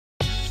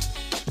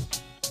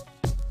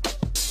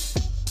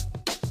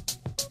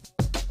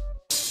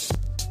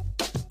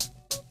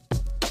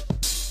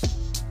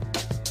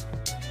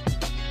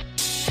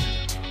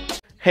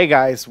Hey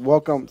guys,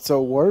 welcome.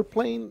 So we're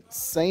playing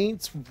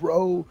Saints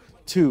Row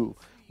 2.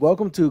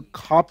 Welcome to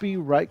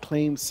Copyright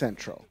Claim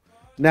Central.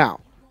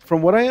 Now,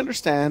 from what I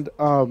understand,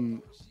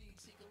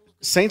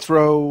 Saints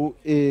Row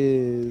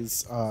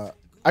is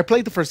I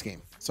played the first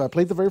game. So I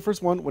played the very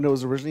first one when it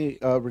was originally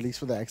released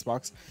for the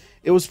Xbox.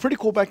 It was pretty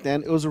cool back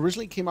then. It was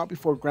originally came out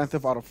before Grand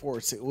Theft Auto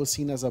 4. So it was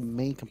seen as a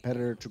main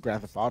competitor to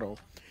Grand Theft Auto.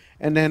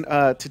 And then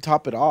to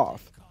top it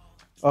off,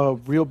 a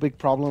real big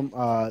problem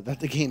that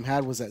the game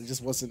had was that it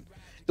just wasn't.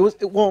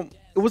 It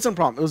wasn't a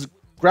problem. It was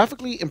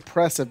graphically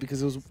impressive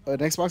because it was an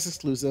Xbox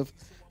exclusive,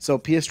 so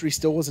PS3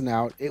 still wasn't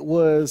out. It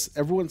was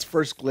everyone's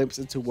first glimpse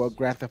into what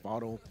Grand Theft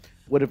Auto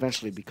would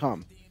eventually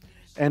become.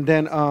 And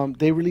then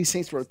they released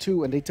Saints Row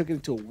 2, and they took it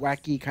into a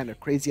wacky, kind of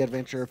crazy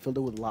adventure, filled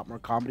it with a lot more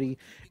comedy,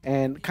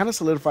 and kind of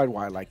solidified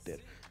why I liked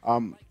it.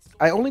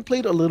 I only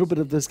played a little bit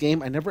of this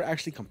game. I never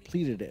actually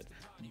completed it,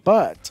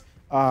 but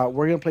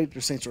we're going to play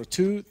through Saints Row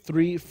 2,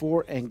 3,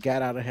 4, and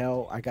Get Out of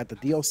Hell. I got the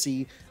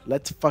DLC.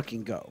 Let's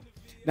fucking go.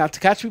 Now,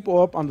 to catch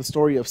people up on the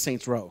story of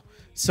Saints Row.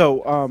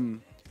 So,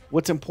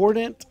 what's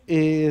important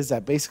is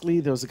that basically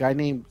there was a guy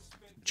named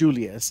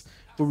Julius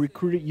who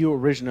recruited you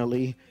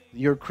originally,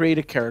 your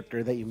creative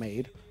character that you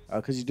made,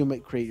 because you do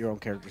create your own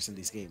characters in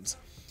these games.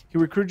 He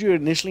recruited you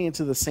initially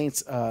into the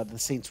Saints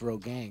Row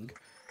gang,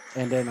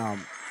 and then,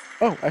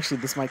 oh, actually,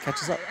 this might catch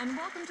us up. And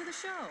welcome to the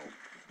show.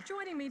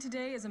 Joining me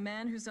today is a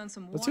man who's done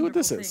some Let's see what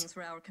this wonderful is. things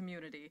for our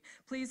community.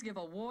 Please give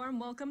a warm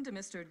welcome to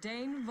Mr.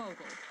 Dane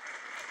Vogel.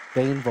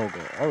 Dane Vogel,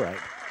 all right.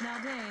 Now,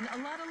 Dane, a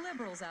lot of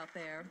liberals out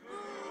there.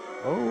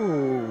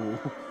 Oh,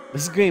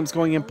 this game's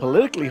going in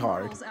politically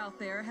hard. Liberals out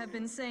there have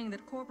been saying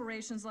that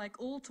corporations like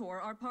Ultor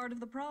are part of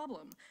the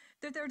problem.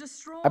 That they're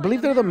destroying I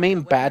believe they're the main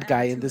America with bad an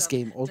guy in attitude this of,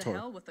 game, To Ultor.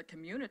 hell with the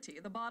community.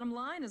 The bottom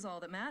line is all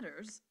that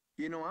matters.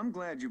 You know, I'm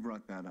glad you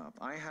brought that up.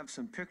 I have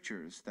some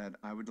pictures that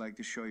I would like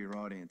to show your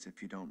audience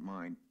if you don't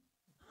mind.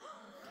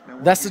 Now,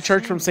 what That's the you're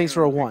church seeing from Saints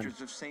here are Row 1.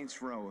 Pictures of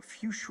Saints Row a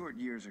few short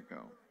years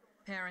ago.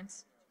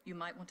 Parents, you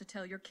might want to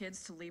tell your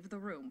kids to leave the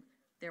room.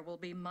 There will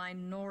be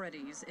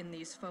minorities in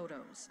these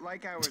photos.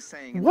 Like I was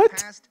saying, in What? the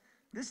past,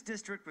 this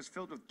district was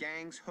filled with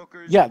gangs,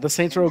 hookers, Yeah, the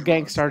Saints and Row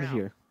gang drugs. started Now,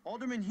 here.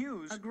 Alderman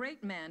Hughes, A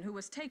great man who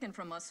was taken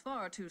from us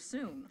far too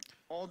soon.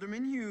 had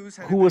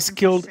Who a was vision for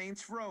killed-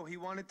 Saints Row. He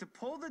wanted to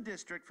pull the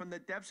district from the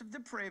depths of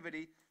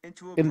depravity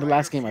into a In the brighter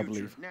last game, I future.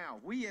 believe. Now,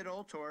 we at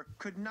Ultor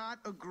could not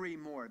agree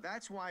more.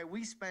 That's why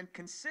we spent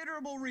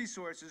considerable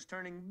resources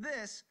turning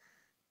this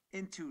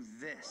into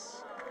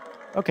this.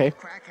 Okay,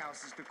 Crack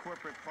houses to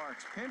corporate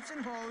parks, pimps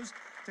and hoes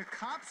to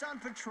cops on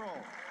patrol.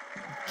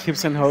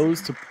 Kips and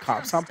Hose to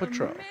cops on Just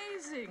patrol.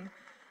 Amazing.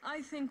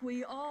 I think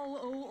we all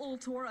owe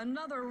Ultor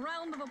another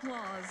round of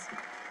applause.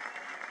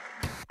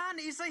 Man,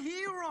 he's a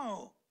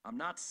hero. I'm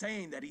not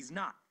saying that he's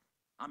not.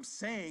 I'm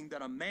saying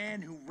that a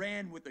man who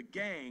ran with a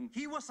gang,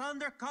 he was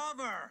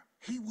undercover.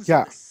 He was Yeah.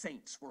 in the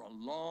Saints for a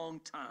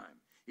long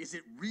time. Is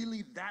it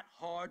really that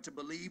hard to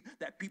believe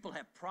that people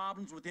have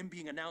problems with him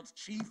being announced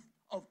chief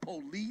of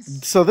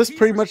police? So this He's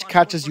pretty much responsible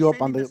catches for you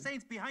up on sending the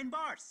Saints behind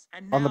bars.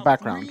 And on the now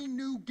background. 3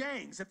 new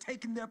gangs have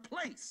taken their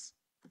place.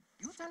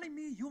 You telling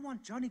me you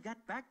want Johnny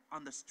Gat back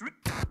on the street?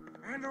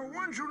 And the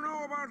ones who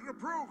know about the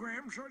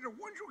programs are the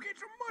ones who get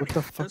some What money.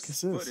 the fuck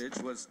is this?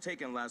 Footage was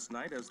taken last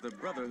night as the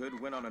Brotherhood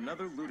went on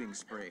another looting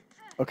spree.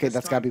 Okay, This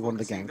that's gotta be time one of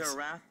the focusing gangs. Their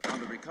wrath on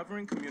the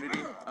recovering community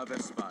of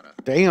Espada.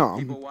 Damn.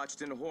 People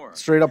watched in horror.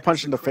 Straight up as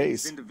punch in the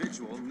crazed face.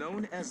 Individual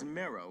known as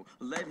Mero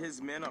led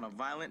his men on a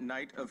violent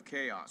night of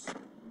chaos.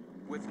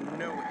 With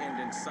no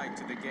end in sight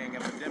to the gang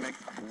epidemic,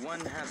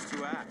 one has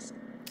to ask,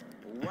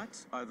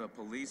 what are the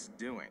police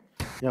doing?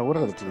 Yeah, what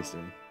are the police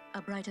doing?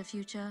 A brighter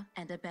future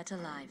and a better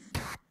life.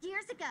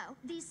 Years ago,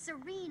 these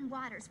serene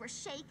waters were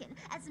shaken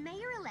as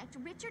Mayor-elect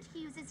Richard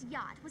Hughes'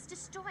 yacht was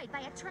destroyed by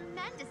a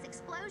tremendous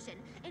explosion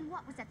in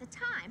what was at the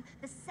time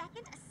the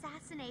second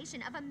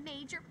assassination of a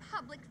major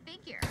public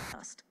figure.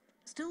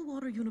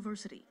 StillWater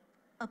University,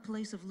 a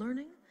place of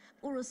learning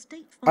or a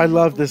state I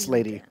love this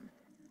lady.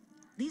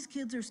 These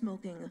kids are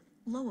smoking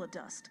Loa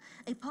Dust,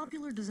 a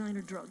popular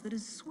designer drug that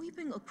is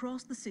sweeping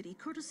across the city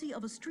courtesy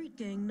of a street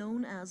gang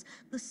known as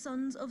the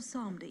Sons of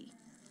Somodi.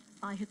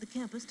 I hit the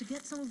campus to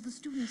get some of the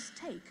students'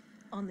 take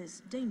on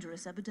this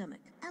dangerous epidemic.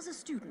 As a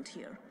student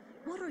here,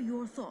 what are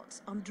your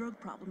thoughts on the drug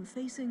problem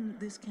facing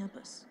this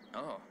campus?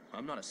 Oh,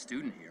 I'm not a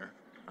student here.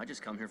 I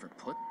just come here for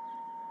put.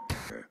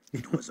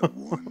 It was a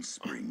warm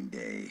spring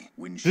day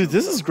when Dude,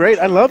 this is great.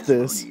 I love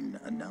this. Ronin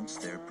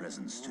announced their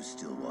presence to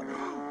StillWater.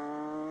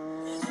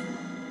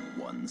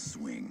 One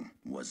swing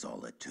was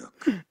all it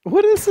took.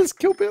 What is this,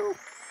 Kill Bill?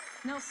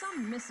 Now,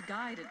 some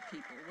misguided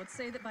people would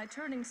say that by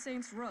turning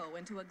Saints Row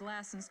into a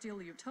glass and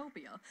steel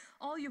utopia,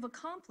 all you've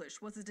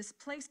accomplished was the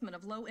displacement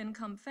of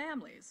low-income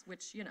families,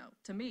 which, you know,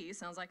 to me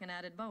sounds like an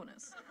added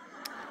bonus.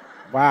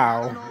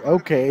 Wow.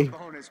 Okay.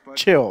 Bonus, but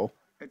Chill.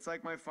 it's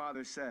like my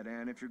father said,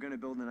 and if you're going to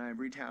build an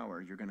ivory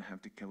tower, you're going to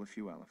have to kill a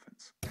few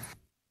elephants.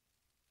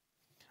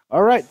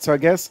 All right, so I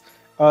guess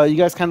you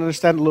guys kind of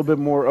understand a little bit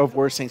more of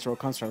where Saints Row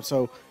comes from.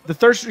 So the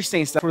Third Street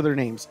Saints, that's where their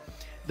names.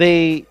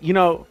 They, you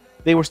know,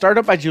 They were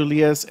started by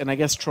Julius and I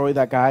guess Troy,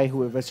 that guy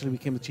who eventually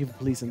became the chief of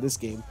police in this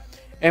game.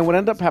 And what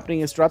ended up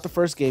happening is throughout the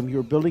first game, you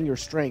were building your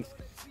strength.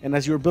 And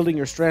as you were building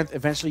your strength,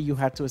 eventually you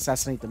had to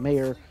assassinate the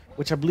mayor,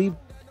 which I believe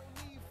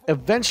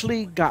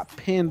eventually got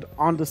pinned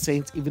on the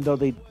Saints, even though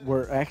they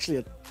were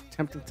actually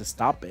attempting to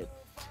stop it.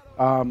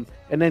 And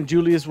then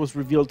Julius was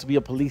revealed to be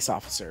a police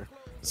officer.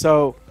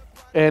 So,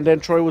 and then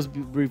Troy was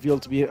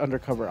revealed to be an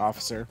undercover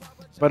officer.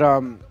 But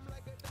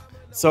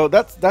so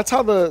that's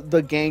how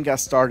the gang got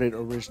started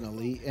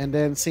originally. And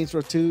then Saints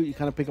Row 2, you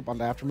kind of pick up on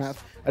the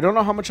aftermath. I don't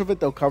know how much of it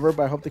they'll cover,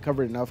 but I hope they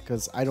cover enough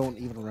because I don't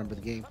even remember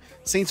the game.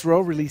 Saints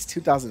Row released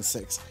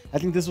 2006. I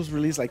think this was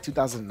released like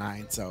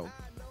 2009. So,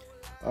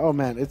 oh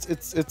man,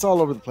 it's all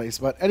over the place.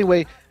 But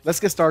anyway, let's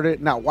get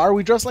started. Now, why are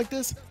we dressed like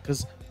this?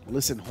 Because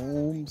listen,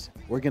 Holmes,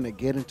 we're gonna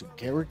get into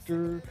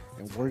character,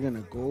 and we're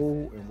gonna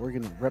go and we're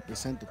gonna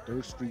represent the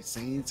 3rd Street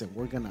Saints, and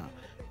we're gonna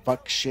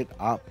fuck shit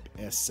up.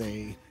 SA.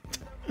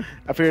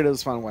 I figured it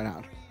was fun. Why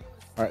not?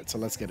 All right, so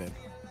let's get in.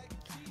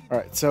 All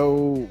right,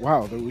 so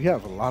wow, we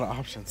have a lot of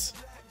options.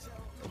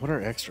 What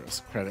are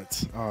extras?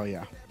 Credits. Oh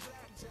yeah.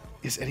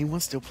 Is anyone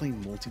still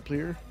playing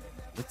multiplayer?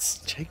 Let's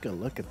take a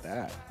look at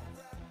that.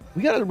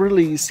 We gotta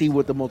really see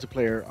what the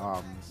multiplayer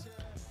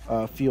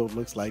field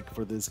looks like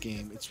for this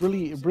game. It's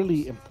really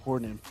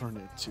important and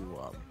pertinent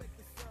to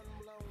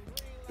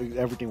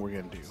everything we're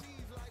gonna do.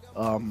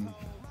 All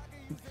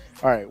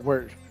right,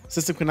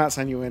 system cannot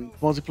sign you in.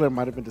 Multiplayer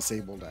might have been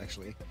disabled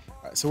actually.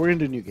 All right, so we're gonna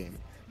do new game.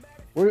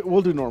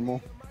 We'll do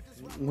normal.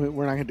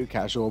 We're not gonna do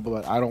casual,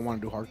 but I don't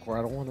want to do hardcore.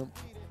 I don't want to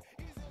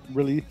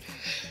really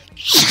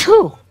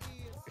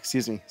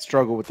excuse me,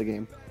 struggle with the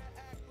game.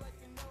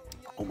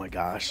 Oh my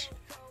gosh.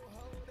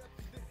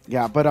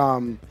 Yeah, but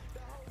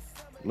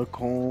look,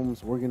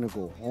 Holmes, we're gonna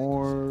go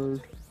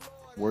hard.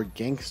 We're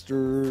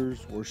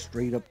gangsters. We're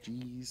straight up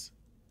G's.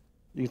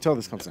 You can tell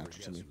this comes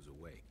natural to me.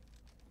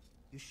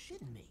 You're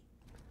shitting me.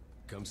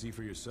 Come see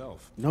for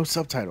yourself. No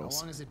subtitles.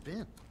 How long has it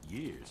been?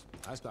 Years.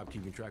 I stopped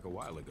keeping track a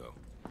while ago.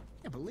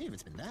 Can't believe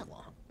it's been that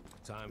long.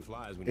 Time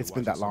flies when it's you're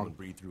been that long. Someone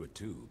breathe through a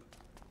tube.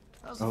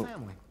 How's the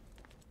family?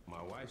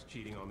 My wife's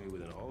cheating on me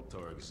with an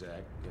Ultor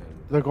exec.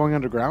 They're going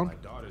underground? My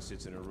daughter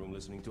sits in her room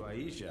listening to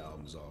IHG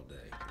albums all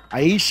day.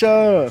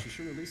 Aisha! She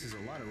sure releases a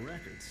lot of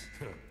records.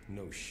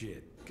 No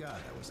shit. God,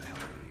 that was a hell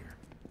of a year.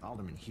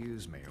 Alderman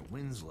Hughes, Mayor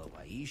Winslow,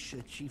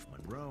 Aisha, Chief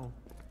Monroe.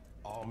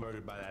 All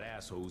murdered by that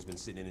asshole who's been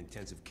sitting in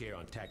intensive care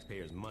on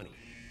taxpayers' money.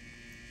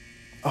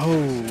 Oh,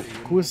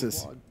 who is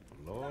this?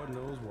 Lord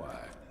knows why.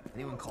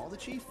 Anyone call the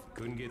chief?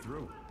 Couldn't get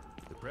through.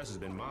 The press has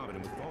been mobbing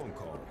him with phone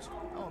calls.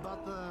 Oh,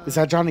 about the... Is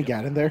that Johnny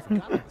Gatton there?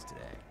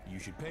 today. You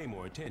should pay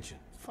more attention.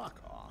 Fuck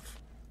off.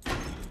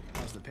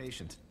 How's the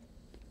patient?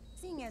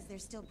 Seeing as they're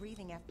still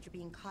breathing after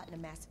being caught in a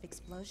massive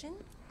explosion,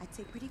 I'd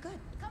say pretty good.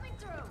 Coming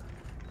through!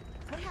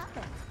 What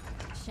happened?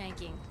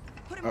 Shanking.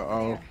 Put him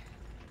over there.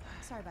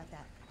 Sorry about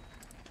that.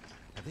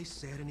 Have they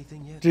said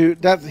anything yet?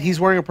 Dude,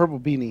 he's wearing a purple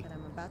beanie. But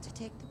I'm about to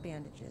take the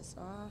bandages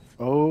off.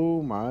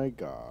 Oh my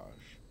gosh.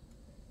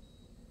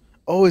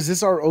 Oh, is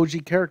this our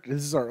OG character?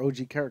 This is our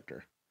OG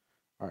character.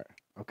 All right.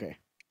 Okay.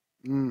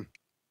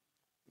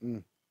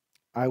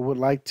 I would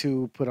like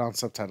to put on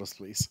subtitles,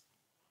 please.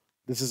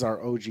 This is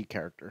our OG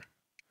character.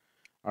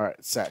 All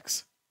right.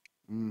 Sex.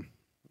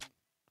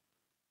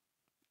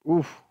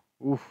 Oof.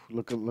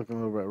 Looking a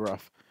little bit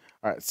rough.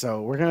 All right.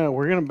 So we're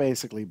gonna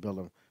basically build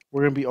him.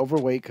 We're gonna be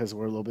overweight because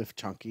we're a little bit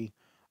chunky.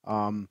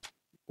 We're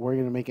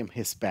gonna make him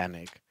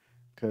Hispanic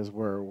because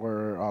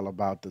we're all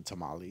about the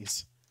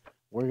tamales.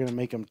 We're gonna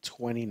make him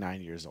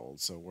 29 years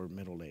old, so we're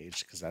middle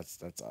aged because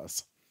that's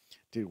us,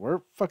 dude.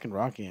 We're fucking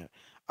rocking it.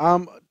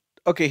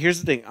 Okay, here's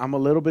the thing. I'm a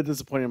little bit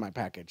disappointed in my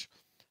package.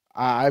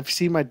 I've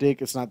seen my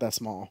dick. It's not that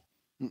small.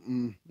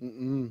 I'm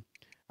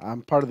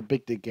part of the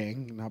big dick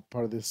gang, not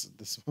part of this.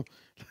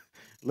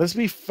 Let's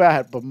be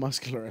fat but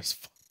muscular as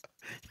fuck.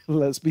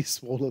 Let's be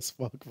swole as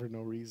fuck for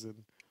no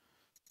reason.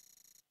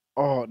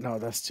 Oh no,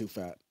 that's too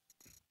fat.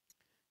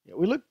 Yeah,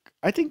 we look.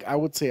 I think I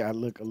would say I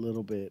look a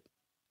little bit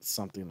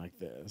something like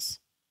this.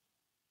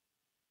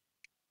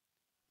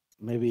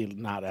 Maybe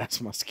not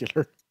as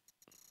muscular,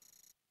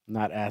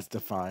 not as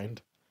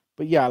defined,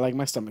 but yeah, like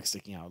my stomach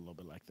sticking out a little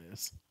bit like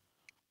this.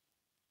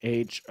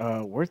 Age,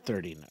 we're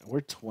 30 now. We're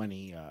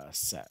 20.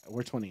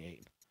 We're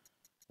 28.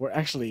 We're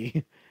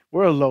actually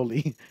we're a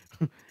lowly.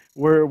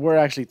 We're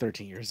actually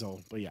 13 years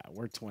old, but yeah,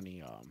 we're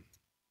 20.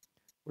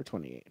 We're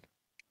 28.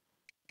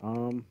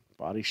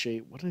 Body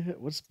shape.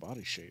 What's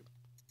body shape?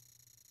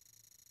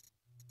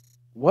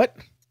 What?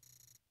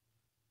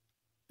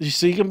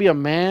 So you can be a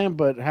man,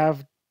 but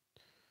have.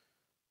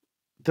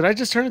 Did I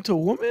just turn into a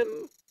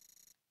woman?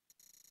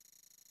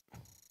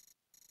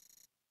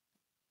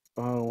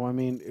 Oh, I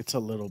mean, it's a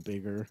little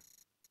bigger.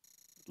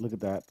 Look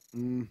at that.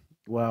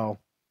 Well,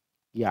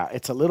 yeah,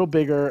 it's a little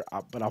bigger,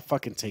 but I'll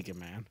fucking take it,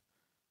 man.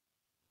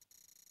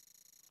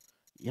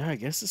 Yeah, I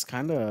guess this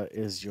kind of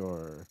is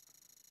your...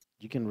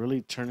 You can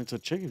really turn into a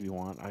chick if you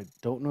want. I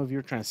don't know if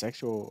you're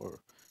transsexual or...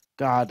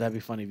 God, that'd be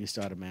funny if you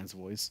still had a man's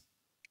voice.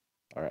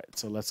 All right,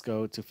 so let's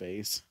go to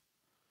face.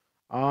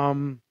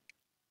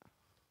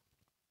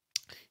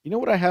 You know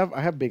what I have?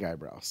 I have big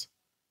eyebrows.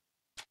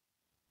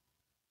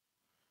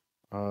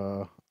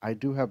 I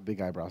do have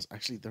big eyebrows.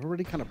 Actually, they're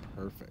already kind of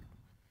perfect.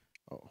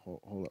 Oh,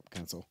 hold up,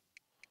 cancel.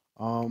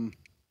 All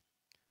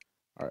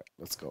right,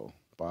 let's go.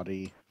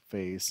 Body,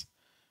 face.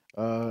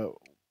 Uh,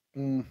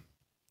 mm,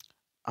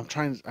 I'm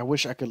trying. I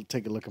wish I could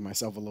take a look at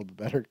myself a little bit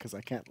better because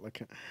I can't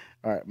look at.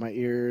 All right, my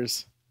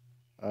ears,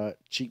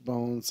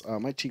 cheekbones.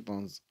 My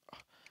cheekbones.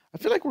 I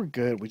feel like we're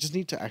good. We just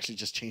need to actually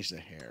just change the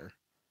hair.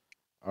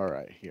 All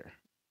right, here.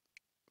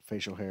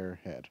 Facial hair,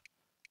 head,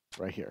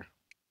 right here.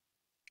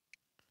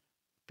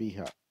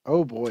 Beehive.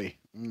 Oh boy.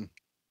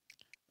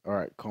 All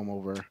right, comb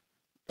over.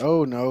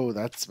 Oh no,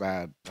 that's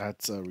bad.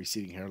 That's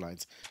receding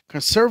hairlines.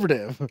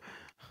 Conservative.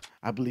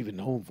 I believe in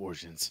no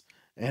inversions,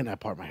 and I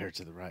part my hair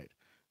to the right.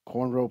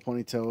 Cornrow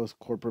ponytails,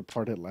 corporate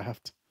parted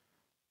left.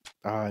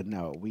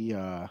 No, we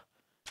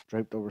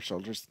draped over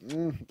shoulders.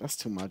 That's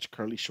too much.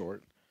 Curly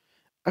short.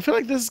 I feel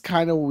like this is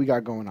kind of what we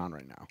got going on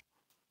right now,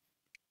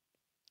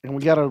 and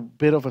we got a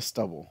bit of a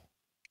stubble.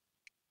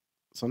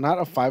 So not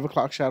a 5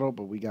 o'clock shadow,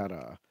 but we got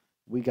a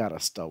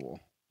stubble.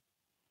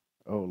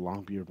 Oh,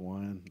 long beard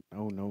one.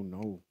 Oh no,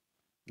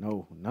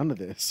 none of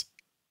this.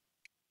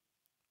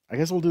 I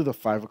guess we'll do the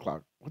 5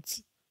 o'clock.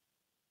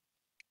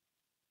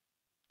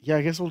 Yeah,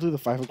 I guess we'll do the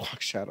 5 o'clock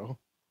shadow.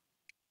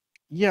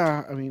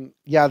 Yeah, I mean,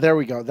 yeah, there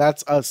we go.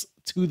 That's us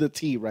to the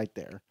T right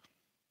there.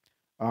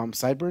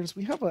 Sideburns,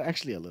 we have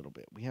actually a little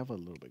bit. We have a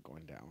little bit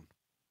going down.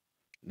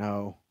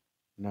 No,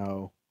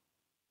 no,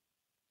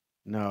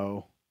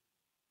 no,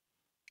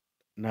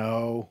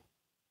 no.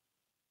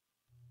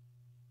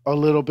 A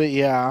little bit,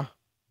 yeah.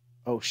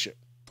 Oh shit.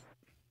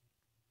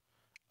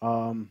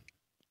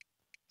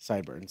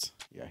 Sideburns.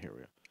 Yeah, here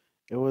we go.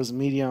 It was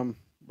medium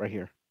right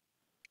here.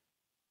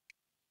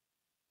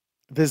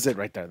 This is it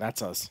right there.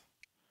 That's us.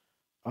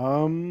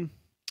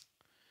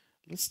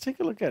 Let's take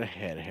a look at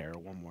head hair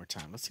one more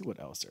time. Let's see what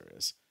else there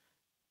is.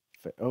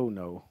 Oh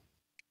no,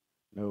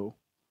 no.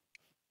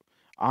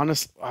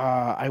 Honest,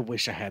 I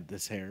wish I had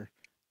this hair.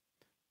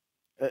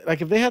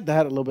 Like if they had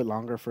that a little bit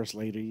longer, first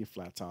lady,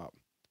 flat top,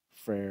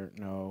 fair,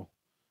 no,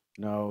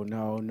 no,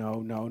 no, no,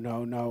 no,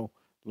 no, no,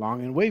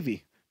 long and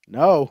wavy,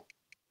 no,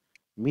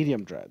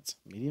 medium dreads,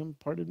 medium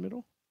parted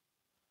middle.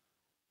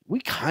 We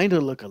kind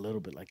of look a little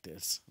bit like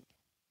this.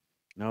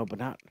 No, but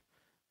not.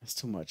 That's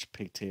too much.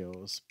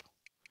 Pigtails,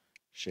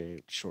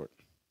 shaved, short.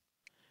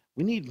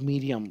 We need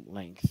medium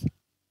length.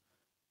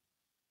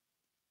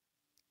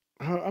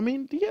 I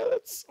mean, yeah,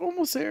 that's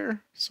almost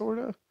there, sort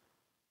of.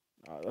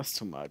 That's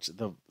too much.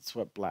 The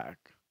sweat black.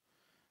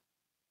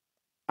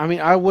 I mean,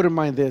 I wouldn't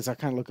mind this. I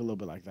kind of look a little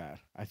bit like that.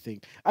 I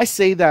think I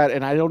say that,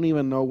 and I don't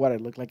even know what I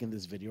look like in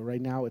this video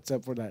right now,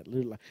 except for that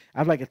little. I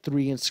have like a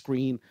 3-inch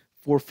screen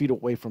 4 feet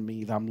away from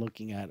me that I'm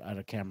looking at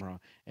a camera,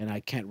 and I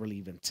can't really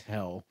even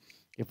tell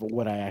if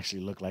what I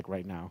actually look like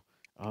right now.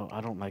 Oh,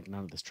 I don't like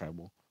none of this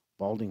tribal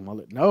balding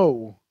mullet.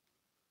 No,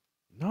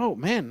 no,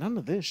 man, none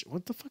of this.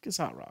 What the fuck is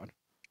Hot Rod?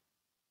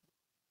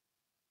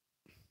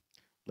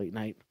 Late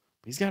night.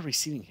 He's got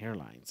receding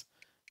hairlines.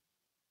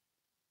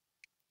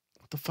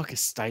 What the fuck is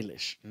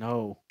stylish?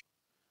 No.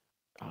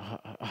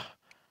 I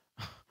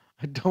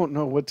don't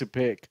know what to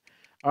pick.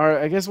 All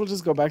right, I guess we'll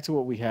just go back to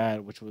what we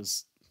had, which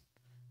was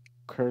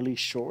curly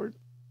short.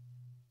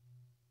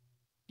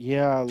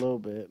 Yeah, a little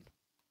bit.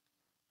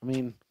 I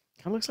mean,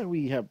 kind of looks like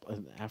we have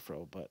an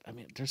afro, but I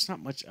mean, there's not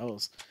much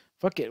else.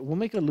 Fuck it. We'll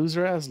make a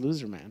loser-ass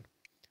loser, man.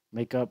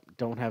 Makeup,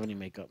 don't have any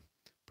makeup.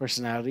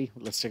 Personality,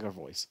 let's take our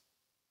voice.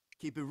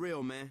 Keep it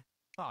real, man.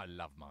 I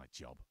love my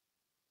job.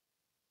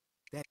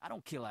 I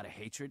don't kill out of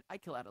hatred. I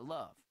kill out of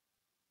love.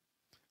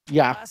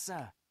 Yeah.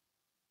 Pasa.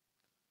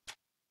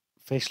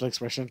 Facial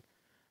expression.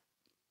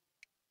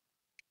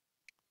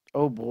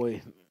 Oh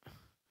boy.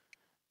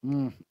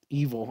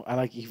 Evil. I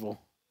like evil.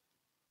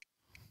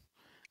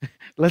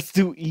 Let's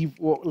do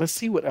evil. Let's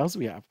see what else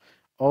we have.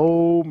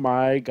 Oh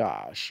my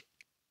gosh.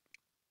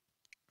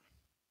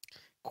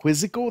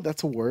 Quizzical,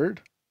 that's a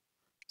word.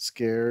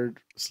 Scared,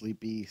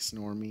 sleepy,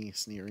 snormy,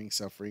 sneering,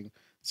 suffering,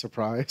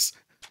 surprise.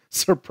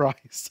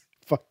 Surprise.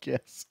 Fuck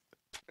yes.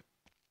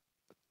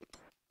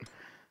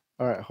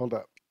 All right, hold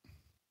up.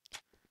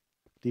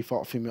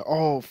 Default female.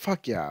 Oh,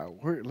 fuck yeah.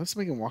 Let's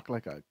make him walk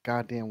like a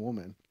goddamn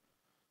woman.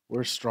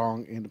 We're a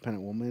strong,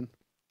 independent woman.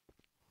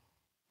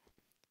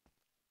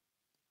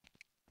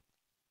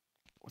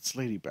 What's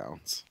lady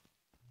bounce?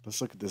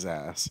 Let's look at this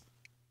ass.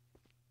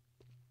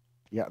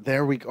 Yeah,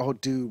 there we go. Oh,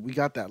 dude, we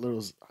got that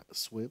little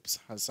swips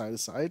side to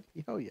side.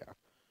 Oh, yeah.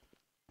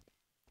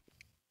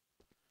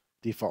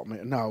 Default.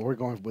 No, we're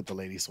going with the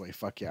lady sway.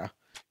 Fuck yeah.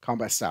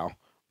 Combat style.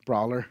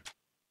 Brawler.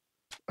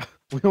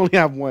 We only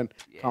have one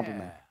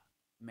compliment.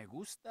 Me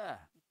gusta.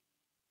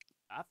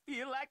 I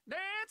feel like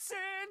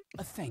dancing.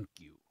 Thank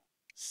you.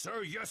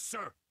 Sir, yes,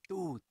 sir.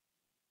 Tú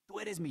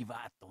eres mi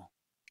vato.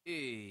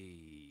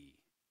 Hey.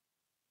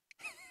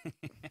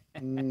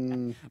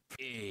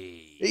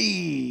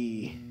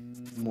 Hey.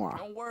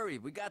 Don't worry,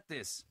 we got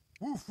this.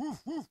 Woof, woof,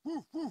 woof,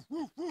 woof, woof,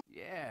 woof, woof.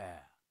 Yeah.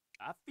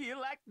 I feel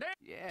like that.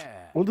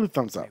 Yeah. We'll do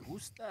thumbs up. Me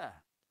gusta.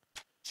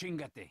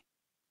 Chingate.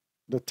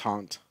 The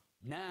taunt.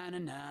 Nah, nah,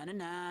 nah, nah,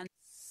 nah.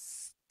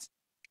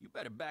 You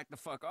better back the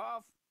fuck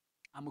off.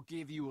 I'm gonna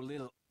give you a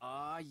little,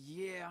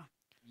 yeah.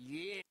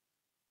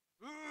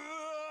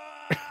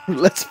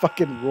 Let's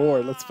fucking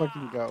roar. Let's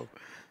fucking go.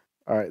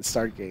 All right,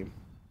 start game.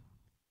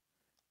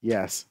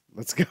 Yes,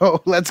 let's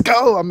go. Let's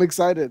go. I'm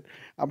excited.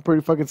 I'm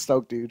pretty fucking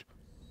stoked, dude.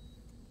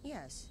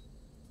 Yes.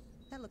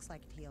 That looks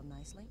like it healed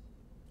nicely.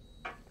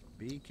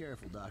 Be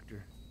careful,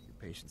 Doctor. Your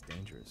patient's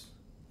dangerous.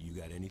 You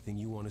got anything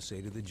you want to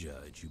say to the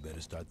judge, you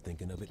better start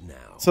thinking of it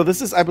now. So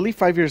this is, I believe,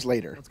 5 years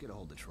later. Let's get a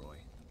hold of Troy.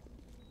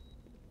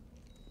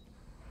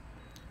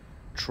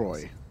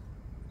 Troy.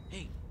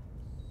 Hey,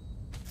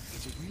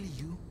 is it really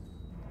you?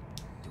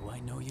 Do I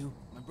know you?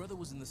 My brother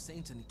was in the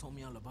Saints and he told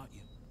me all about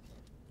you.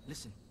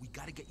 Listen, we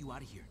gotta get you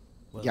out of here.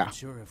 Well, yeah. I'm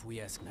sure if we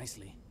ask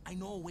nicely. I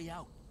know a way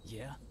out.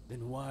 Yeah?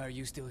 Then why are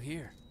you still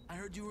here? I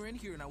heard you were in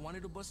here and I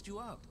wanted to bust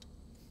you out.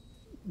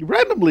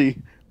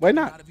 Randomly. Why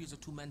not? A lot of you's a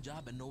two-man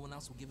job and no one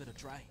else will give it a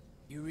try.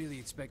 You really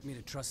expect me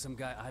to trust some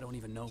guy I don't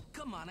even know?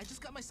 Come on, I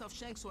just got myself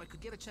shanked so I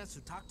could get a chance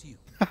to talk to you.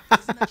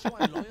 Doesn't that show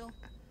I'm loyal?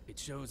 It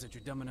shows that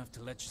you're dumb enough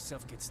to let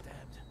yourself get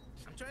stabbed.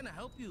 I'm trying to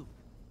help you.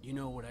 You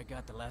know what I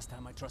got the last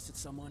time I trusted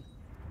someone?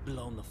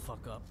 Blown the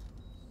fuck up.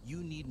 You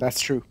need That's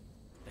true.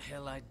 The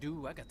hell I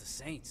do? I got the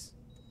Saints.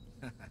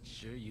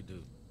 Sure you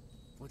do.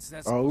 What's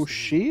that? Oh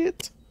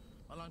shit.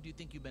 How long do you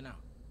think you've been out?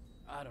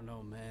 I don't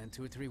know, man.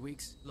 2 or 3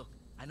 weeks? Look,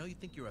 I know you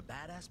think you're a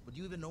badass, but do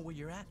you even know where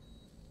you're at?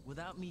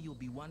 Without me, you'll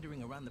be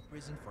wandering around the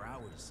prison for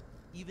hours.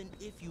 Even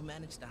if you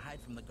manage to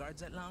hide from the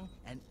guards that long,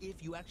 and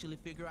if you actually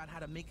figure out how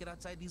to make it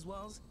outside these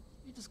walls,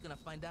 you're just gonna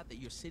find out that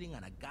you're sitting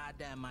on a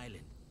goddamn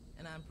island.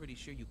 And I'm pretty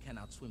sure you can't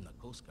outswim the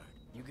Coast Guard.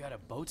 You got a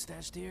boat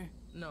stashed here?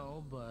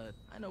 No, but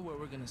I know where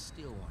we're gonna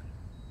steal one.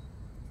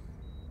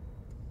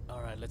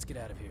 Alright, let's get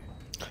out of here.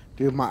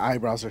 Dude, my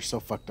eyebrows are so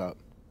fucked up.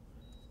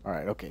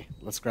 Alright, okay.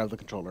 Let's grab the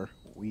controller.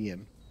 We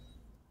in.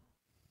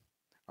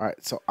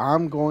 Alright, so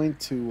I'm going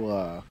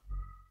to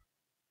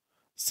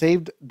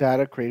saved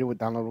data created with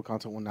downloadable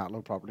content will not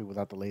load properly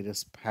without the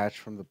latest patch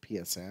from the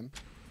PSN.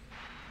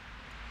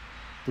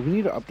 Do we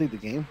need to update the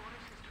game?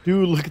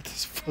 Dude, look at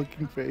this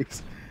fucking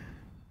face.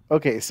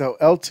 Okay, so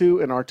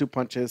L2 and R2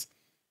 punches.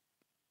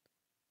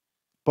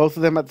 Both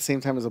of them at the same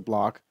time as a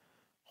block.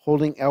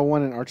 Holding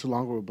L1 and R2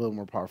 longer will build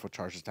more powerful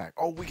charge attack.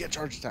 Oh, we get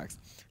charge attacks.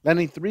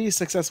 Landing 3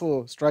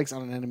 successful strikes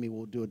on an enemy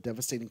will do a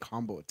devastating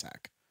combo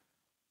attack.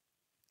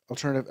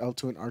 Alternative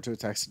L2 and R2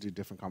 attacks to do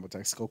different combo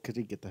attacks. Skull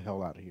Kitty, get the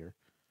hell out of here.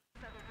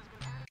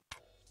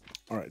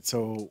 Alright,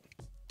 so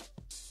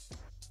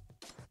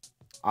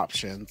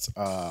options.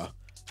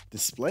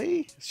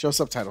 Display? Show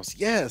subtitles.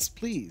 Yes,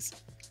 please.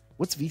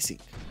 What's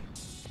VSync?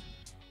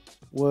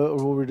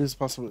 Will reduce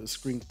possible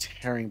screen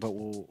tearing, but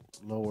will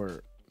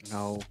lower.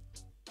 No.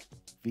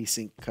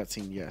 VSync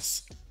cutscene,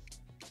 yes.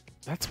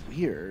 That's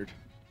weird.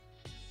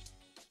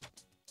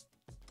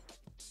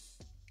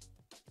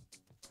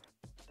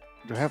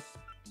 Do I have...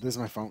 This is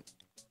my phone.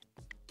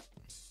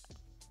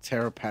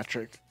 Tara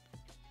Patrick.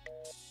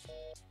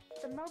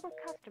 The mobile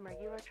customer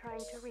you are trying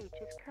to reach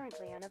is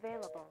currently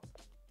unavailable.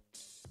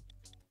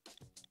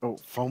 Oh,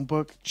 phone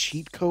book?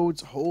 Cheat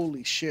codes?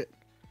 Holy shit.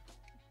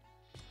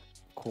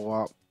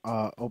 Co-op.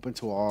 Open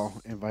to all.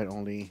 Invite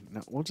only.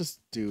 No, we'll just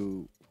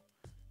do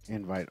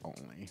invite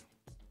only.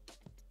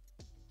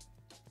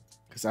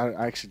 Because I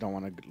actually don't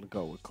want to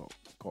go with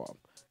co-op.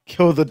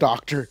 Kill the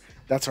doctor.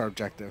 That's our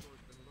objective.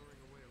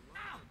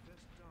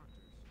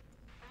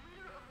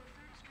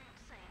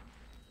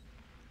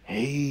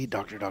 Hey,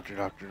 doctor.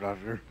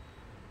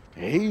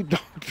 Hey,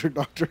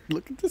 doctor.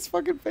 Look at this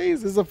fucking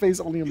face. This is a face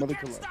only a mother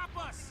can love.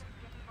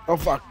 Oh,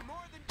 fuck.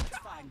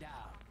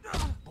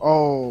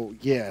 Oh,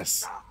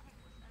 yes.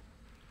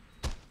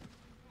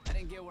 I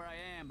didn't get where I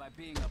am by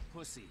being a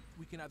pussy.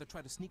 We can either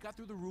try to sneak out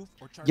through the roof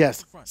or charge Yes,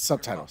 out the front.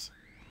 subtitles.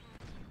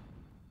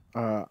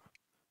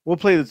 We'll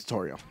play the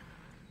tutorial.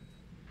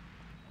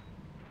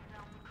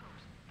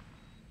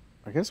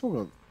 I guess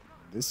we'll go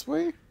this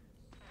way.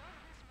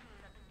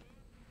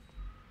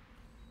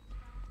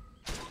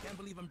 Can't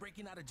believe I'm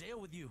breaking out of jail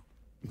with you.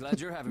 Glad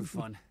you're having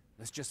fun.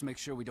 Let's just make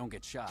sure we don't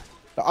get shot.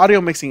 The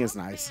audio mixing is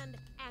nice.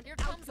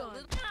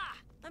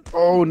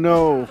 Oh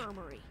no.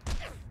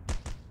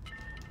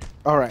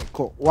 Alright,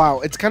 cool. Wow,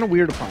 it's kind of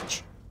weird to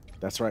punch.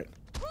 That's right.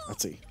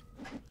 Let's see.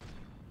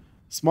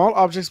 Small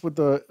objects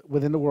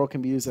within the world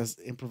can be used as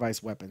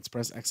improvised weapons.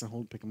 Press X and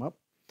hold, pick them up.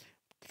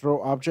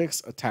 Throw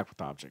objects, attack with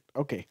the object.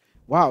 Okay.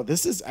 Wow,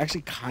 this is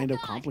actually kind of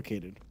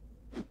complicated.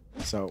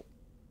 So.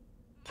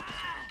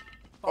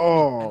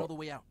 Oh.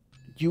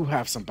 You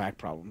have some back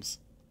problems.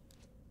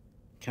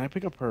 Can I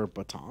pick up her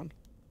baton?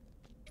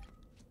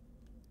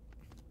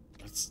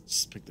 Let's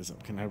just pick this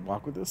up. Can I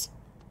walk with this?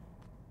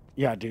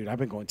 Yeah, dude, I've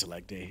been going to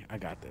leg day. I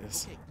got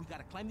this. Okay, we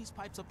gotta climb these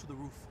pipes up to the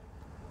roof.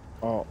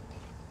 Oh.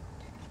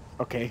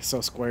 Okay, so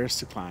squares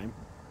to climb.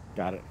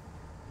 Got it.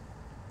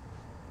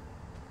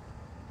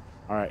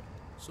 All right.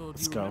 So,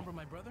 let's do you go. remember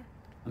my brother?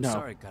 I'm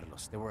sorry,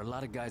 Carlos. There were a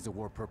lot of guys that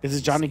wore purple. Is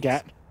it Johnny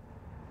Gat?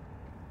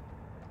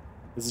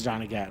 This is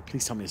Johnny Gat.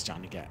 Please tell me it's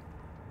Johnny Gat.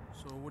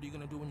 So, what are you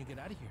gonna do when you get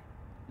out of here?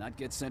 Not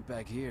get sent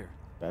back here.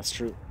 That's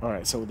true. All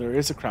right, so there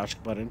is a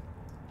crouch button.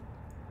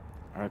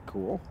 All right,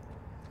 cool.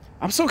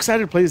 I'm so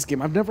excited to play this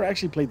game. I've never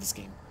actually played this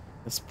game.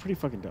 That's pretty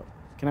fucking dope.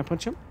 Can I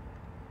punch him?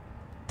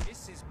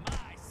 This is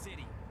my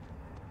city.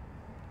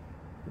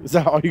 Is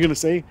that all you're gonna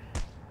say?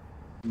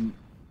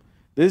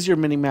 This is your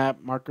mini map.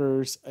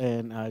 Markers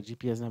and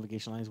GPS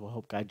navigation lines will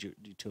help guide you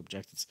to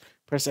objectives.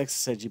 Press X to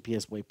set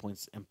GPS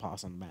waypoints and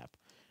pause on the map.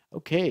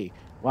 Okay.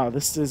 Wow,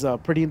 this is a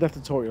pretty in-depth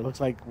tutorial.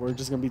 Looks like we're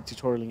just gonna be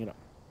tutorialing it up.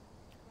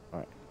 All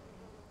right.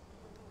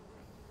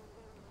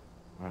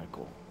 All right,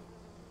 cool.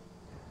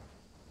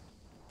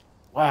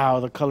 Wow,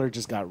 the color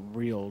just got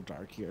real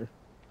dark here.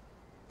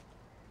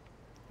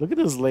 Look at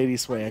this lady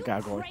sway I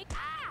got going.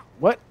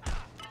 What?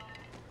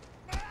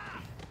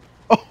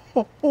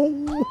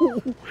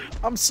 Oh,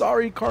 I'm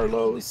sorry,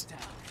 Carlos.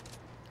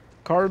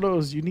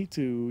 Carlos, you need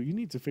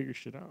to figure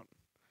shit out.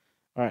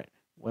 All right,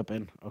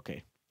 weapon.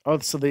 Okay. Oh,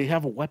 so they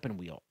have a weapon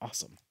wheel.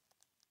 Awesome.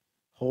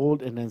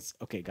 Hold and then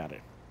okay, got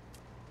it.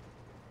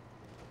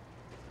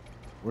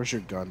 Where's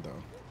your gun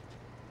though?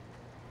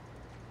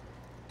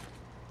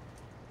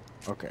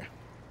 Okay.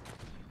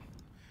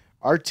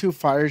 R2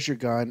 fires your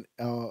gun.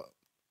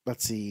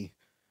 Let's see.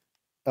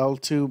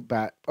 L2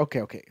 bat.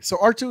 Okay, okay. So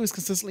R2 is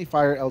consistently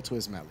fire. L2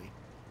 is melee.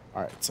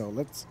 All right. So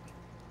let's.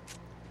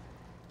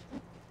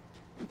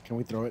 Can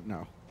we throw it?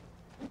 No.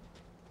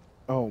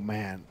 Oh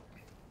man.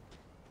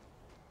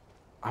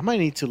 I might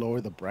need to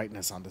lower the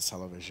brightness on this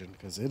television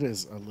because it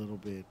is a little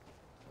bit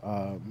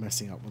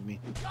messing up with me.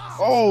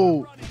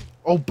 Oh,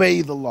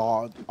 obey the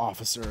law,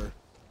 officer.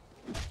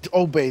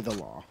 Obey the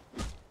law.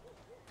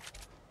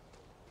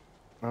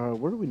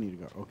 Where do we need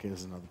to go? Okay,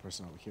 there's another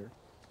person over here.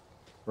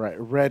 Right,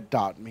 red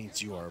dot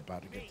means you are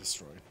about to get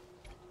destroyed.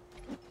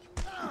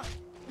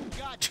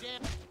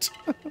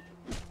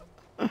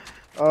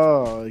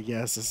 Oh,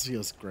 yes, this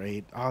feels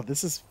great. Oh,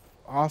 this is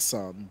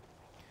awesome.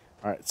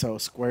 All right, so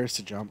squares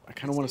to jump. I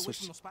kind of want to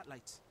switch. All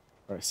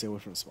right, stay away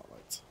from the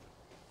spotlights.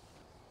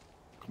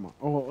 Come on.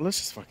 Oh, well, let's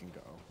just fucking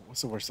go.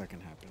 What's the worst that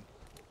can happen?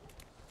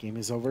 Game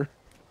is over.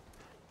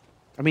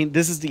 I mean,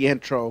 this is the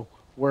intro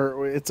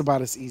where it's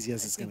about as easy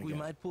as it's going to get. We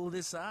might pull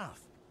this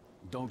off.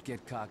 Don't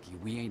get cocky.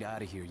 We ain't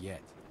out of here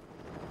yet.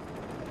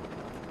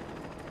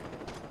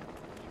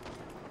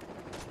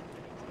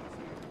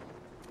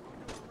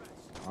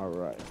 All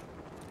right.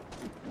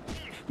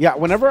 Yeah,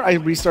 whenever I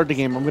restart the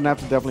game, I'm going to have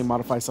to definitely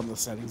modify some of the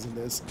settings in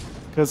this.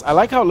 Because I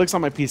like how it looks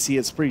on my PC.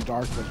 It's pretty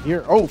dark. But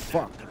here... Oh,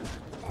 fuck.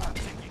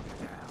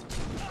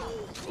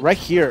 Right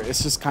here,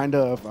 it's just kind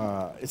of...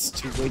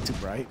 it's way too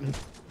bright.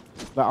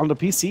 But on the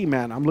PC,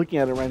 man, I'm looking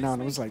at it right now,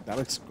 and I was like, that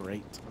looks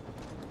great.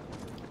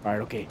 All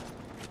right, okay.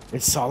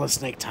 It's Solid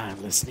Snake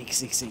time. Let's sneak,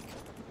 sneak, sneak.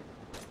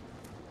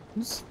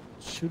 Who's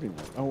shooting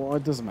me? Oh, well,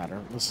 it doesn't matter.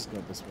 Let's just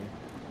go this way.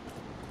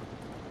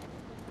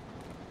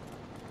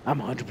 I'm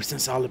 100%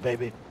 solid,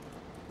 baby.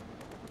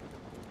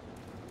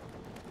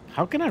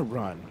 How can I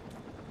run?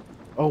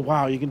 Oh,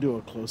 wow, you can do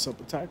a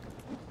close-up attack.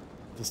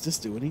 Does this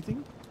do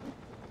anything?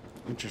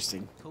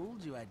 Interesting.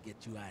 Told you I'd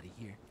get you out of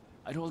here.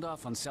 I'd hold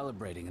off on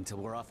celebrating until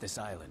we're off this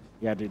island.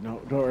 Yeah, dude,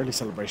 no early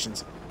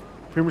celebrations.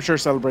 Premature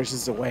celebrations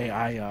is the way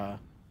I,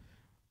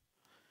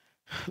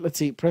 Let's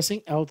see,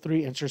 pressing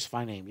L3 ensures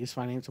fine aim. Use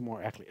fine aim to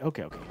more accurately.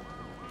 Okay, okay.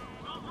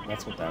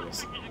 That's what that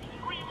is.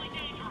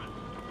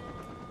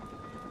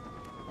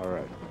 All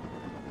right.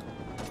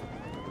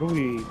 What are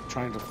we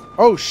trying to...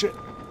 Oh, shit.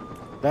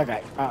 That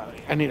guy.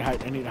 I need to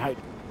hide. I need to hide.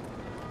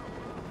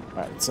 All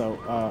right, so,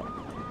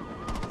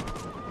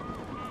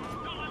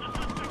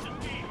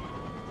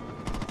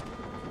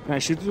 can I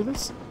shoot through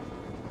this?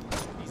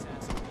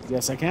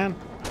 Yes, I can.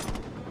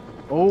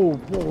 Oh,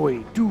 boy.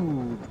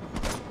 Dude.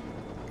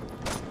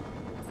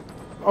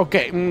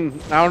 Okay. I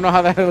don't know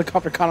how that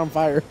helicopter caught on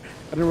fire.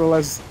 I didn't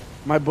realize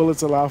my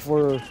bullets allow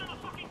for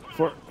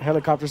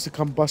helicopters to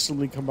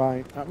combustibly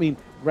combine. I mean,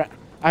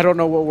 I don't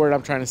know what word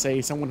I'm trying to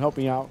say. Someone help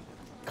me out.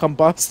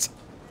 Combust.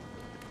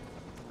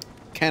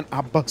 Can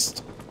I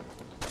bust?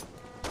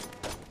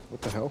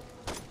 What the hell?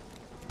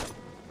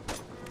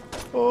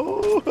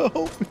 Oh,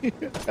 help me.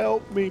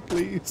 Help me,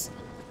 please.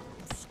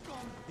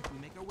 If we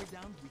make our way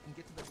down, we can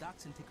get to the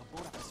docks and take a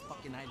boat off this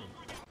fucking island.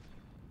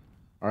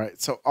 All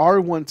right, so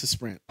R1 to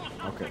sprint.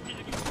 Okay.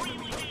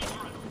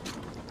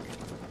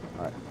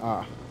 All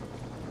right.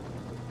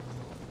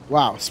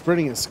 Wow,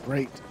 sprinting is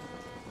great.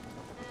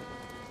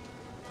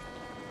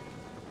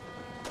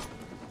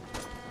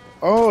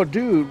 Oh,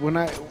 dude, when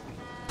I...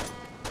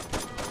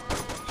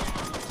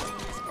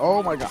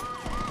 Oh my god.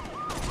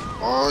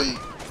 Oh.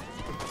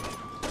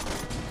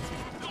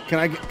 Can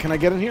I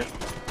get in here?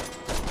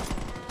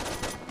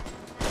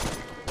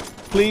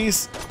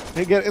 Please,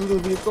 hey, get into the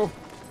vehicle.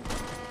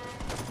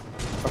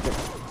 Okay.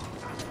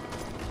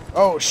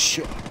 Oh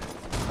shit.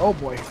 Oh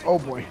boy. Oh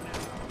boy.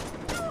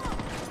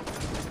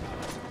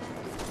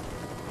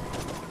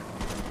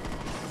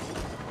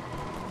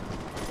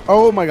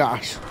 Oh my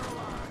gosh.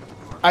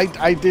 I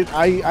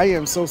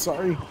am so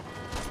sorry.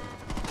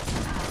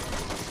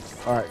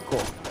 All right,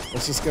 cool.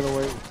 Let's just get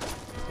away.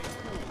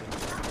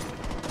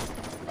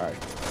 All right.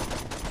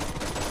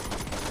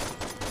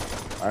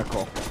 All right,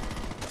 cool.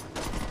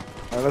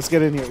 All right, let's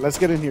get in here. Let's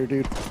get in here,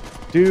 dude.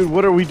 Dude,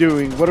 what are we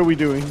doing? What are we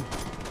doing?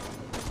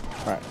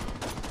 All right,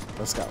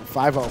 let's go.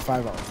 5-0,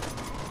 5-0.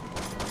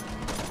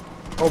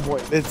 Oh boy,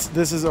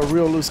 this is a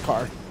real loose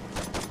car.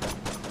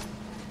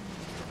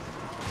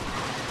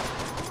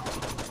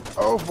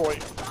 Oh boy,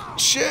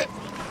 shit!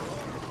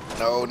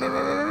 No, no,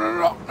 no, no, no,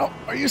 no, no, no!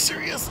 Are you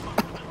serious?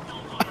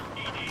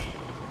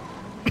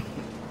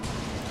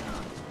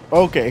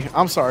 Okay,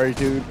 I'm sorry,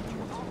 dude.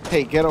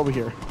 Hey, get over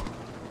here.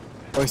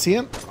 Oh, I see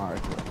him? All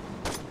right.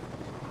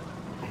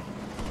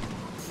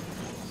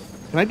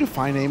 Can I do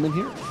fine aim in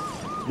here?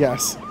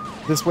 Yes.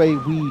 This way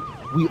we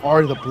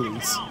are the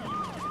police.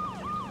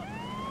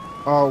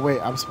 Oh wait,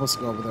 I'm supposed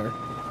to go over there.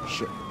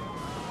 Shit.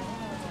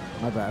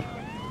 My bad.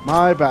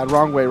 My bad.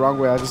 Wrong way. Wrong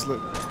way. I just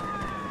look.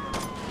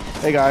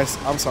 Hey guys,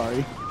 I'm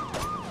sorry.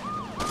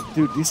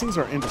 Dude, these things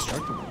are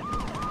indestructible.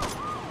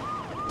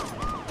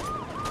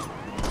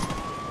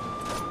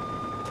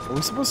 Are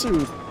we supposed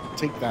to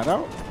take that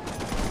out?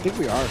 I think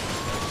we are.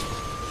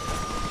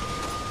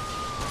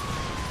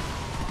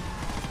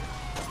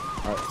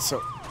 All right,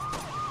 so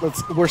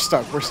we're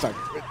stuck. We're stuck.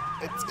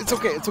 It's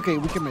okay. It's okay.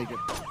 We can make it.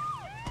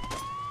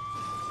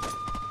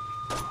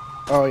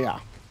 Oh yeah.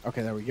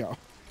 Okay, there we go.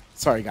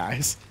 Sorry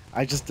guys.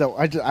 I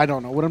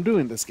don't know what I'm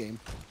doing in this game.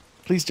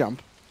 Please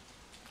jump.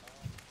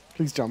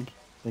 Please jump.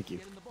 Thank you.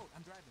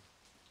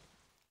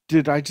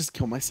 Did I just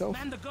kill myself?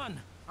 Man the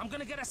gun. I'm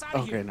gonna get us out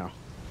of here. Okay, no.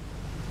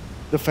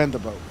 Defend the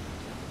boat.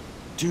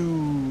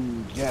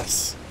 Dude,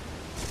 yes.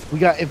 We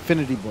got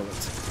infinity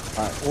bullets.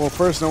 All right. Well,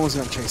 first, no one's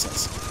gonna chase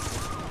us.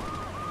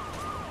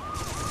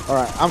 All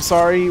right. I'm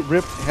sorry,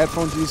 RIP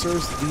headphones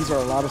users. These are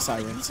a lot of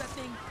sirens.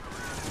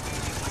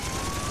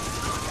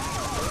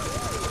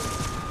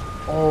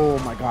 Oh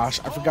my gosh,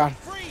 I forgot.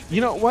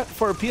 You know what?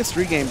 For a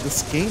PS3 game,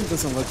 this game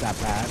doesn't look that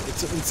bad.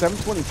 It's in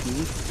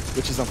 720p,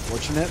 which is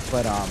unfortunate,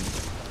 but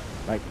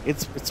like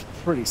it's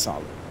pretty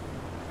solid.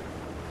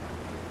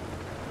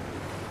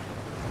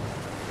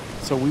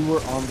 So we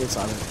were on this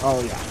island.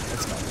 Oh yeah,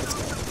 let's go. Let's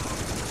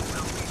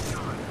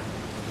go.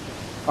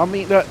 I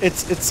mean, it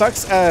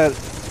sucks at.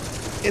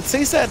 It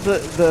says that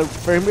the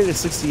frame rate is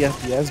 60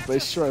 FPS, but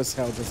it sure as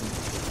hell doesn't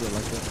feel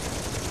like it.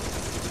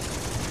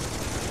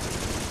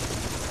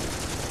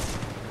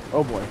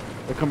 Oh boy,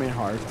 they're coming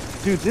hard.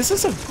 Dude, this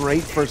is a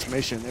great first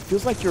mission. It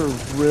feels like you're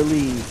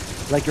really,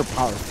 like you're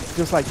powerful. It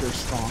feels like you're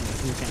strong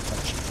and you can't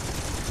touch it.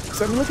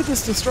 So I mean, look at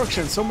this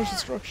destruction. So much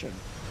destruction.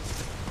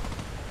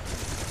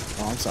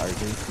 Oh, I'm sorry,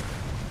 dude.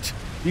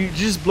 You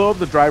just blow up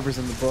the drivers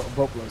and the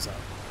boat blows up.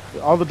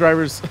 All the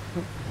drivers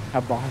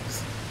have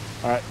bombs.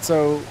 All right,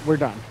 so we're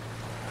done.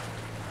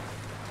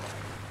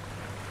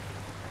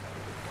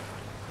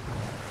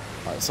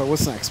 All right, so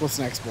what's next? What's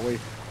next, boy?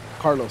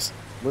 Carlos,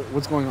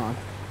 what's going on?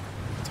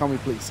 Tell me,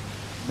 please.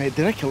 Man,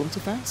 did I kill him too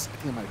fast? I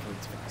think I might have killed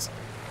him too fast.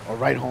 All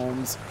right,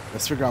 Holmes.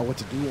 Let's figure out what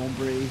to do,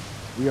 hombre.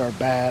 We are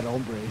bad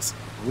hombres.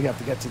 We have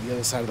to get to the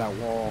other side of that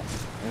wall,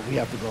 and we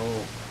have to go,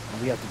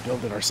 and we have to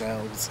build it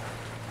ourselves.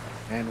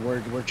 And we're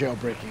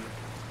jailbreaking.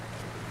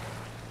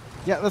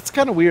 Yeah, that's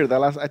kind of weird.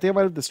 I think I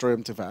might have destroyed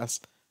him too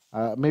fast.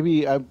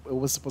 Maybe it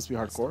was supposed to be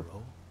hardcore.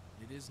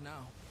 It is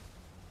now.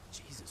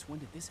 Jesus, when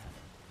did this happen?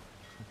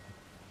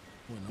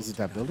 Is it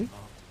that building?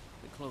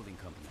 The clothing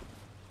company.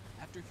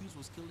 After Hughes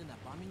was killed in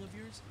that bombing of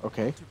yours,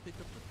 okay. Ultor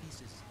picked up the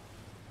pieces.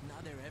 Now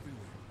they're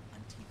everywhere. On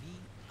TV,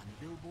 on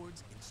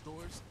billboards, in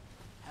stores.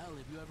 Hell,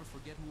 if you ever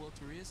forget who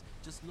Ultor is,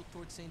 just look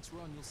towards Saints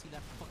Row and you'll see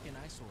that fucking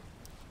eyesore.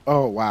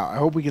 Oh, wow. I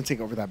hope we can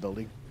take over that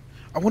building.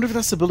 I wonder if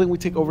that's the building we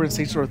take over in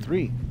Saints Row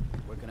 3.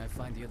 Where can I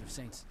find the other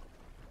Saints?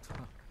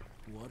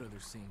 What other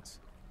Saints?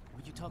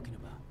 What are you talking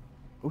about?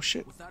 Oh,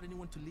 shit. Without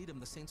anyone to lead them,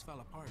 the Saints fell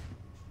apart.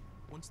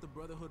 Once the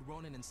Brotherhood,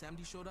 Ronin, and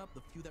Samdi showed up,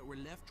 the few that were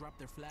left dropped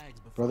their flags.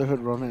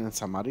 Brotherhood, Ronin, and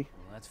Samadi?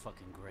 Well, that's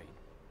fucking great.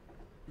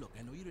 Look,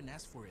 I know you didn't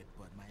ask for it,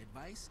 but my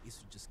advice is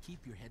to just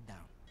keep your head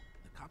down.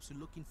 The cops are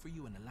looking for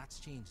you and a lot's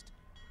changed.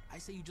 I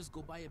say you just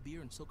go buy a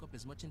beer and soak up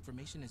as much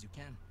information as you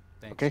can.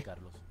 Thanks, okay.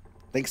 Carlos.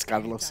 Thanks,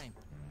 Carlos.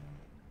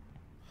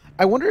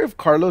 I wonder if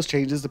Carlos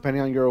changes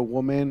depending on you're a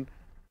woman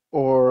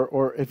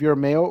or if you're a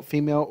male,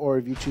 female, or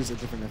if you choose a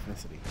different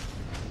ethnicity.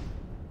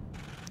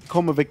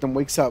 Coma victim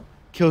wakes up,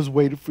 kills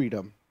way to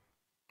freedom.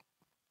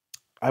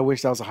 I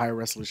wish that was a higher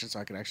resolution so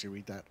I could actually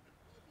read that.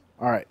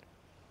 All right.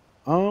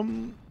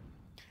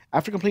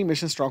 After completing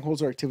mission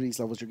strongholds or activities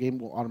levels, your game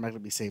will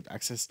automatically be saved.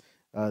 Access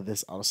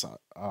this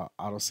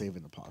auto save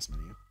in the pause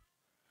menu.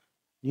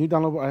 New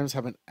downloadable items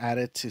have been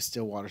added to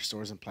StillWater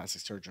stores and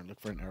plastic storage. Look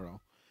for an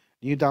arrow.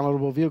 New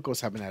downloadable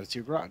vehicles have been added to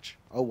your garage.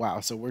 Oh wow!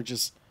 So we're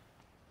just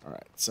all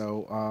right.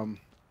 So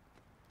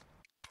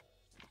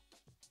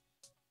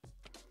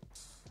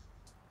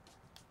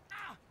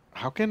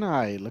how can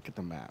I look at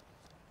the map?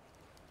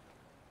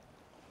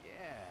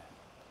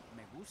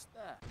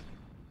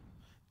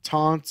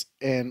 Taunts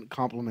and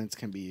compliments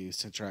can be used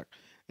to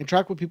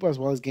interact with people as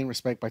well as gain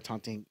respect by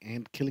taunting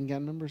and killing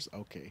gang members.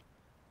 Okay.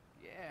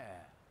 Yeah,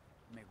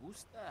 me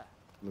gusta.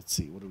 Let's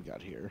see what do we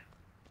got here.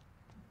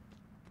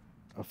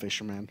 A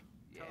fisherman.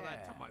 Yeah, tell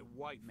that to my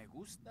wife. Me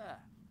gusta.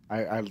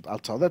 I'll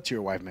tell that to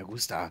your wife. Me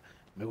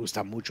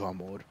gusta mucho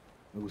amor.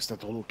 Me gusta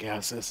todo lo que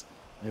haces.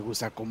 Me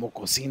gusta como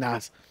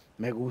cocinas.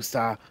 Me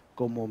gusta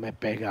como me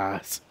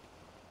pegas.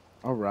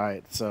 All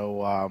right,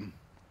 so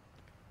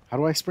how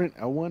do I sprint?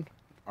 L1?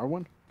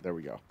 R1? There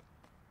we go.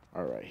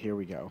 All right, here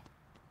we go.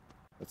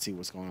 Let's see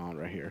what's going on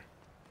right here.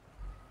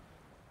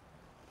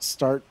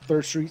 Start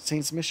 3rd Street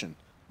Saints mission.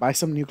 Buy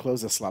some new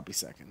clothes at sloppy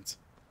seconds.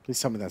 Please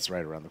tell me that's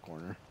right around the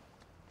corner.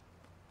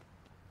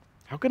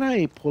 How can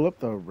I pull up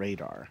the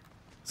radar?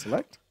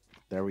 Select?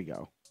 There we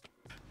go.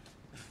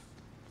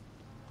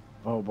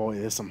 Oh boy,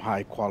 there's some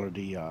high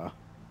quality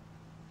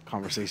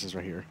conversations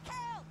right here.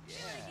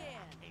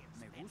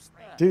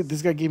 Dude,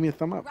 this guy gave me a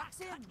thumb up.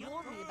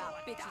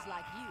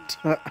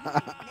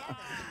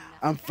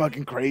 I'm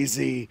fucking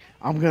crazy.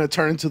 I'm gonna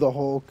turn into the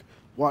Hulk.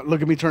 What?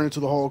 Look at me turn into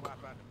the Hulk.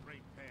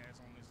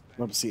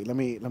 Let's see. Let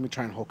me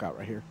try and Hulk out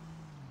right here.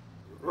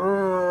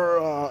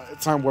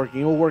 It's not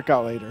working. It'll work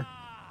out later.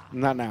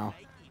 Not now.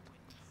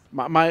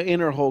 My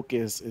inner Hulk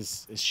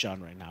is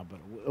shunned right now, but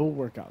it'll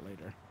work out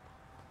later.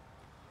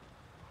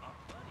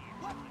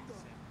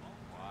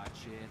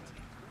 Watch it.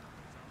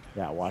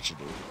 Yeah, watch it,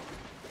 dude.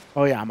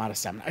 Oh yeah, I'm out of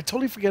stamina. I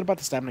totally forget about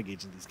the stamina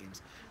gauge in these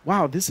games.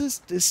 Wow,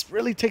 this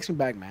really takes me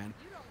back, man.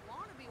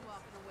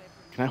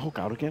 Can I Hulk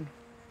out again?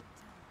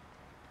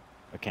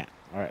 I can't.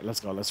 All right, let's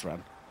go. Let's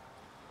run.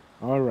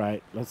 All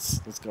right, let's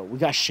go. We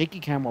got shaky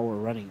cam while we're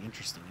running.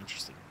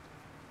 Interesting.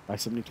 Buy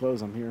some new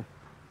clothes. I'm here.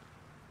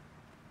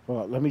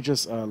 Well, let me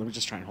just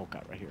try and Hulk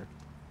out right here.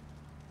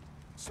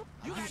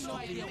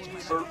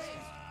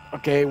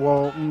 Okay,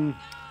 well,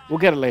 we'll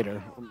get it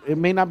later. It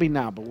may not be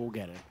now, but we'll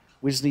get it.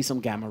 We just need some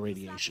gamma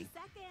radiation.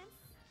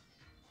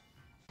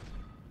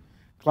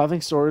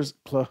 Clothing stores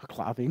will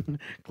allow you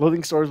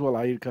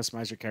to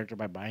customize your character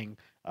by buying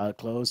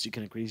clothes. You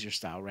can increase your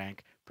style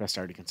rank. Press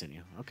start to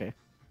continue. Okay.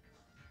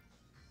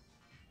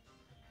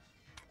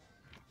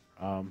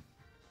 Oh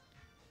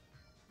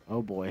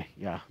boy,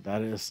 yeah,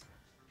 that is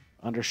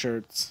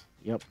undershirts.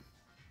 Yep.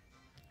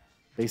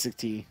 Basic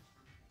tee.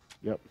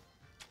 Yep.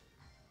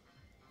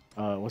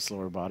 What's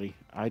lower body?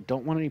 I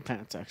don't want any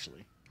pants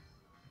actually.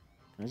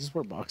 Can I just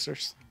wear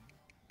boxers?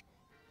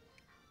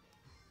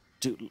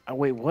 Dude,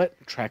 wait, what?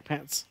 Track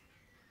pants?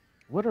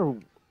 What are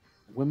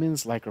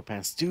women's lycra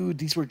pants? Dude,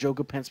 these were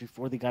Joga pants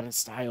before they got in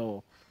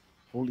style.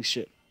 Holy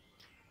shit.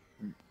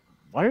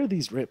 Why are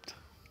these ripped?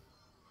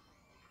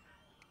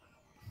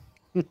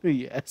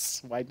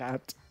 Yes, why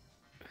not?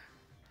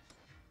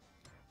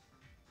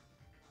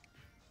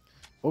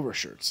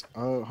 Overshirts.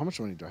 How much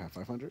money do I have?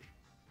 500?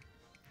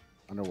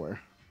 Underwear.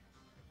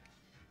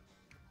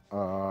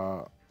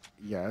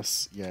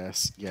 Yes.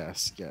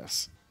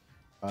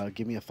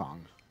 Give me a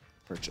thong.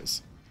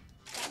 Purchase.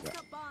 Yeah.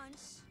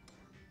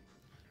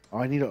 Oh,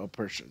 I need a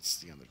purchase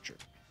the other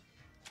shirt.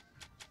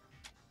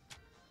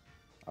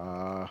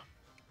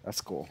 That's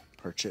cool.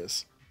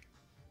 Purchase.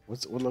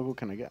 What logo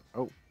can I get?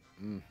 Oh,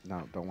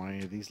 no, don't want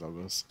any of these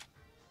logos.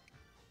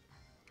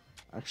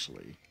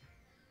 Actually,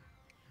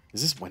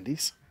 is this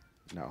Wendy's?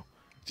 No,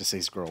 it just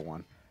says Girl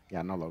One.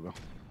 Yeah, no logo.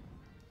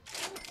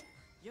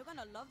 You're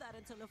gonna love that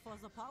until it falls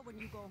apart when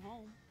you go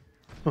home.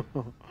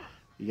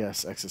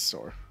 Yes, exit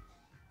store.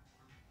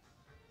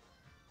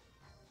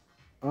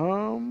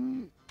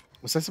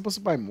 Was I supposed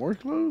to buy more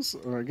clothes?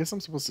 Or I guess I'm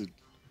supposed to...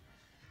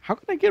 How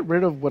can I get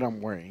rid of what I'm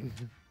wearing?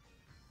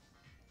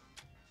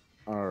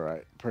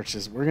 Alright,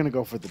 purchase. We're going to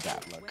go for the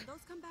dad look.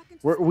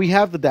 We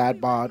have the dad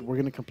bod. We're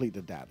going to complete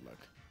the dad look.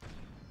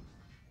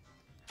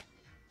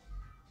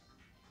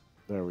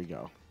 There we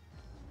go.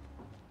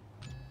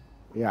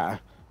 Yeah.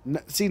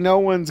 See, no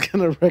one's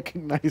going to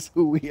recognize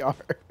who we are.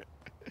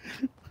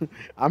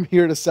 I'm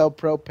here to sell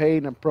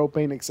propane and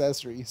propane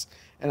accessories.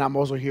 And I'm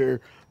also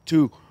here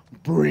to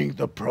bring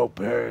the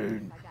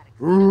propane.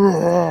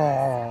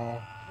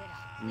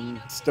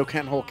 Still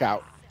can't Hulk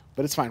out,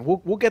 but it's fine.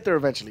 We'll get there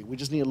eventually. We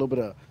just need a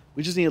little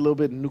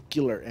bit of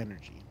nuclear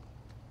energy.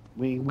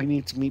 We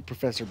need to meet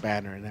Professor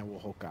Banner and then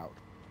we'll Hulk out.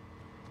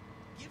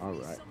 All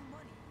right.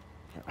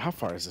 How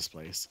far is this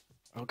place?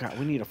 Oh god,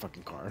 we need a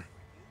fucking car.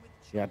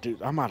 Yeah,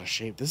 dude, I'm out of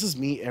shape. This is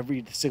me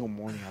every single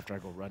morning after I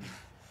go running.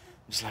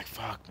 I'm just like,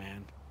 fuck,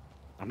 man.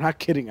 I'm not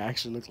kidding. I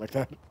actually look like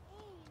that.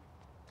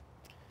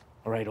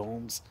 All right,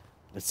 Holmes.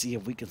 Let's see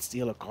if we can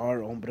steal a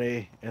car,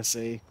 hombre,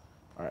 SA.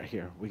 All right,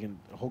 here. We can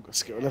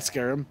let's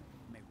scare him.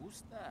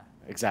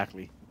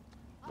 Exactly.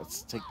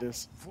 Let's take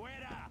this.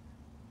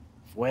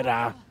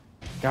 Fuera.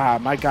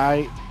 God, my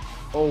guy.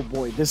 Oh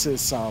boy, this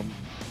is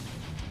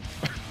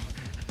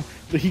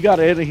he got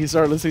in and he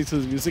started listening to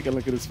his music and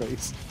look at his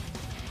face.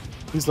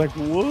 He's like,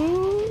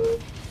 what?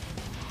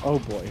 Oh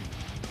boy.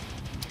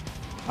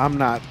 I'm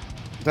not.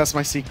 That's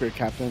my secret,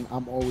 Captain.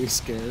 I'm always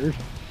scared.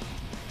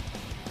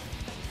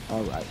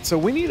 All right, so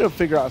we need to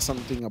figure out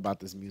something about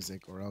this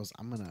music or else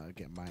I'm going to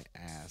get my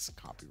ass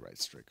copyright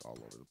strict all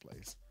over the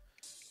place.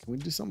 Can we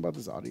do something about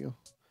this audio?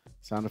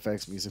 Sound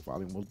effects, music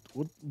volume.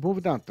 We'll move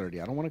it down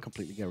 30. I don't want to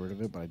completely get rid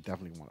of it, but I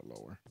definitely want it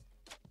lower.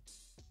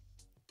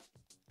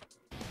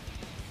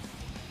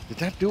 Did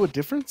that do a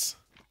difference?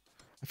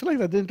 I feel like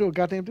that didn't do a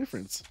goddamn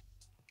difference.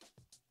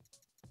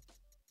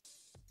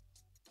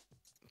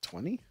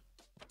 20?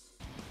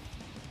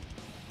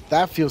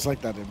 That feels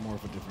like that did more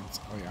of a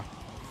difference. Oh yeah.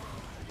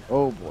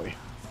 Oh boy.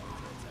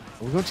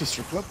 Are we going to a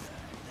strip club?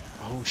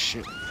 Oh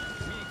shit.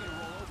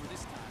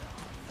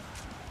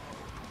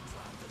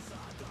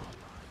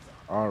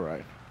 All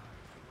right.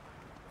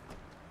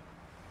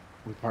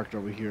 We parked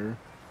over here.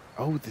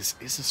 Oh, this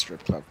is a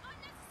strip club.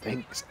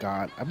 Thanks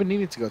God. I've been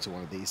needing to go to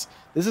one of these.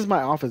 This is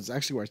my office. It's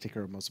actually where I take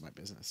care of most of my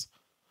business.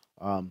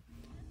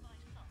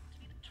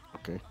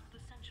 Okay.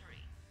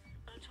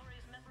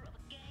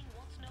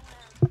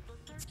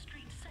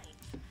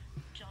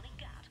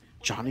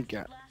 Johnny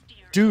Gat.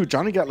 Dude,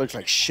 Johnny Gat looks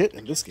like shit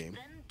in this game.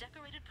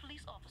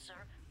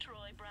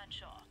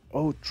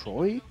 Oh,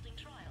 Troy?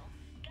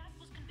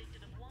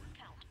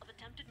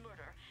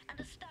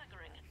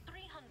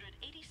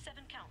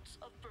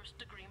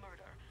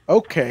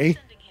 Okay.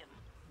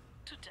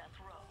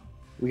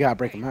 We gotta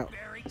break him out.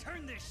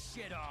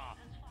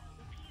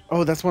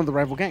 Oh, that's one of the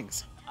rival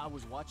gangs. I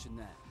was watching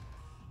that.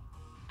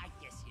 I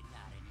guess you're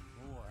not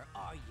anymore,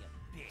 are you,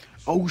 bitch?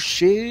 Oh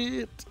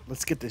shit!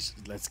 Let's get this.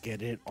 Let's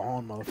get it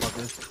on,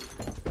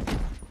 motherfucker.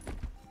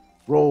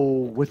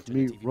 Roll with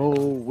me.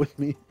 Roll with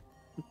me.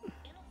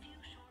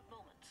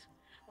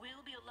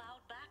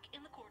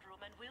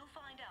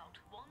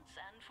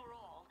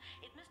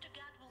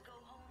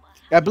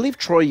 I believe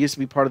Troy used to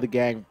be part of the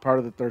gang, part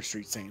of the 3rd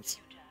Street Saints.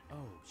 Oh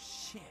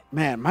shit!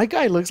 Man, my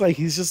guy looks like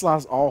he's just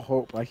lost all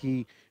hope. Like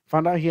he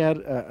found out he had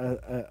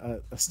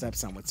a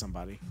stepson with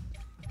somebody.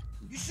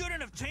 You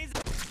shouldn't have changed.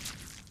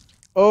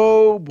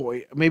 Oh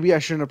boy, maybe I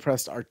shouldn't have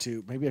pressed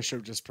R2. Maybe I should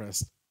have just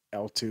pressed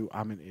L2.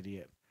 I'm an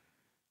idiot.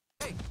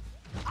 Hey.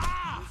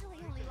 Ah!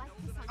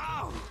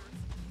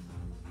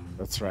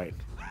 That's right.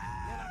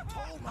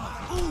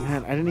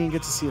 Man, I didn't even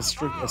get to see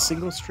a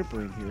single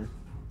stripper in here.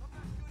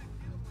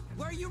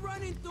 Where are you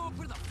running to?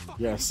 Where the fuck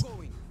Yes. are you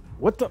going?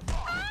 What the?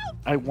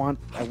 I want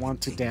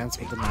to dance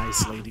with the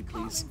nice lady,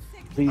 please.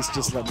 Please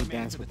just let me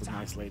dance with the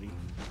nice lady.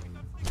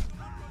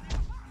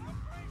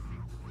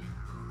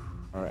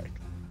 All right.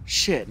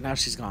 Shit, now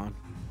she's gone.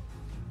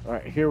 All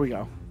right, here we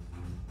go.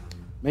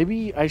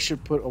 Maybe I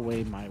should put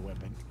away my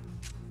weapon.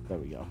 There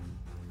we go.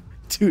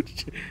 Dude.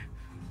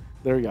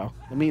 There we go.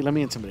 Let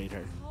me intimidate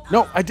her.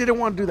 No, I didn't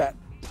want to do that.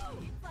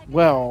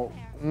 Well,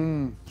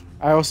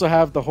 I also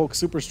have the Hulk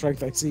super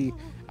strength. I see.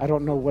 I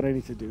don't know what I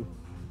need to do.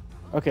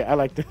 Okay, I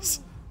like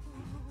this.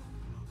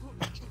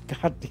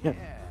 God damn.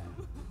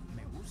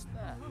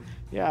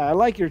 Yeah, I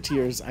like your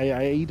tears.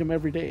 I eat them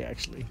every day,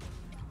 actually,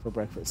 for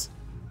breakfast.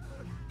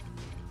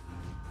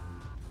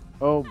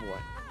 Oh, boy.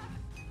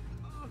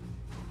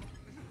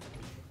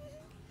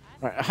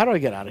 All right, how do I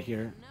get out of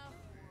here?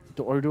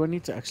 Or do I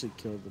need to actually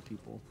kill the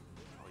people?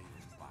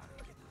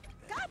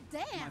 God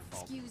damn!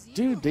 Excuse you.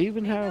 Dude, they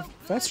even have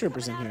fat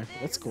strippers in here.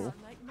 That's cool.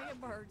 Make me a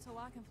bird so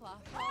I can fly.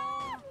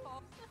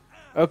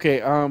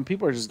 Okay,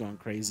 people are just going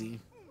crazy.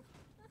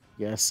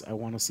 Yes, I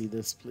want to see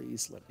this,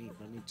 please. Let me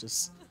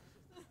just.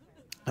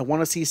 I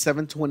want to see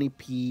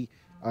 720p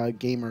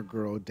gamer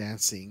girl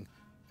dancing.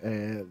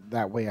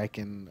 That way I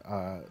can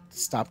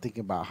stop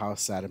thinking about how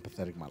sad and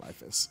pathetic my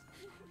life is.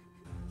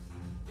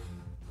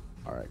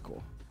 All right,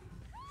 cool.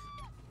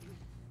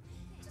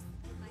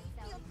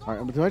 All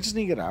right, but do I just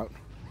need to get out?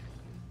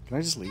 Can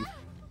I just leave?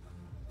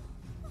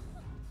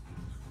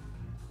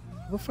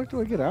 How the fuck do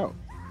I get out?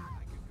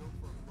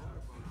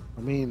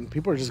 I mean,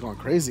 people are just going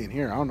crazy in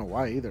here. I don't know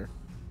why either.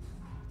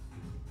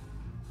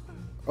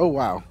 Oh,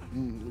 wow.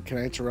 Can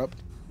I interrupt?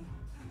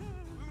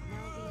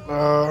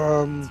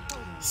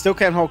 Still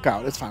can't Hulk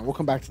out. It's fine. We'll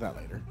come back to that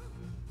later.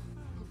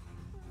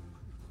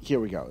 Here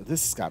we go.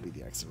 This has got to be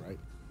the exit, right?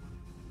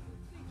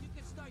 You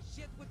can start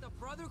shit with the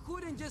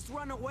brotherhood and just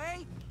run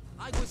away?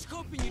 I was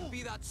hoping you'd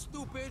be that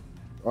stupid.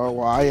 Oh,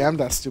 well, I am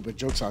that stupid.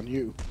 Joke's on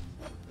you.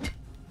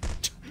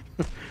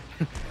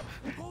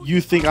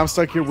 You think I'm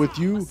stuck here with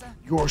you?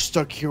 You're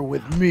stuck here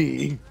with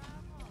me.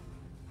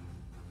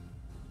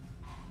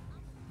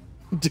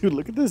 Dude,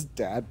 look at this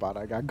dad bod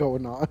I got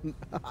going on.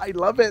 I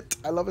love it.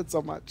 I love it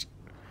so much.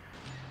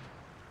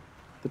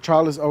 The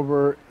trial is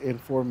over in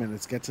 4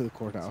 minutes. Get to the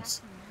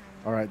courthouse.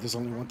 All right, there's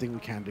only one thing we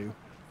can do.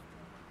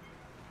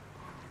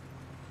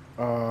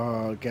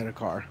 Get a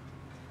car.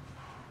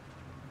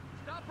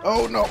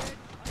 Oh, no.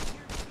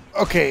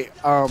 Okay,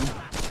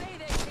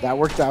 that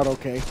worked out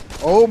okay.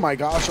 Oh, my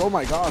gosh. Oh,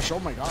 my gosh. Oh,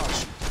 my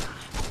gosh.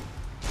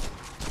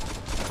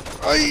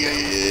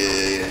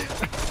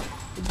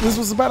 This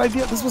was a bad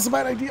idea. This was a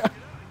bad idea.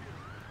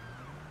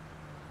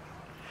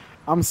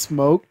 I'm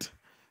smoked.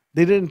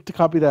 They didn't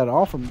copy that at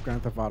all from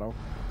Grand Theft Auto.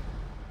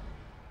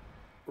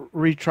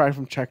 Retry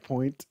from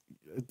checkpoint.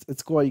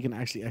 It's cool. You can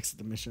actually exit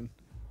the mission.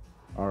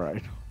 All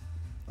right.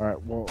 All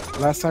right. Well,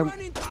 last time.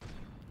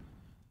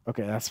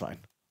 Okay, that's fine.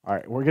 All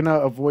right. We're going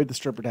to avoid the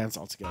stripper dance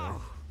altogether.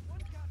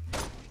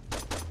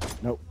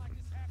 Nope.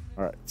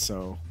 All right.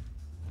 So,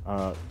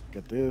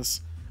 get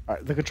this. All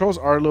right. The controls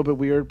are a little bit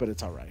weird, but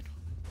it's all right.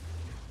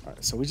 All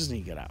right. So we just need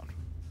to get out.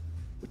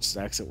 Which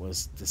the exit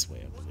was this way,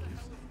 I believe.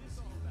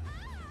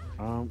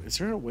 Is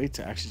there a way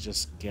to actually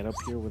just get up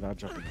here without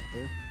jumping up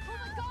there?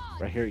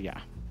 Right here, yeah.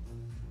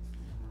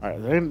 All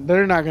right,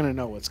 they're not gonna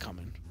know what's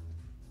coming.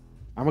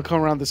 I'm gonna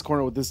come around this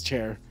corner with this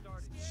chair.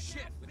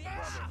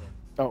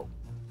 Oh.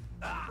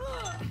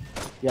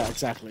 Yeah,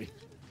 exactly.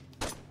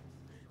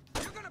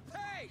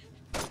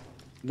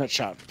 Nut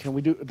shot. Can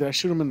we do? Did I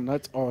shoot him in the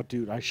nuts? Oh,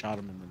 dude, I shot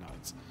him in the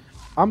nuts.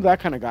 I'm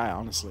that kind of guy,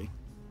 honestly.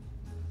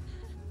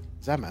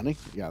 Is that money?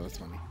 Yeah, that's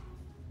money.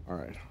 All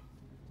right.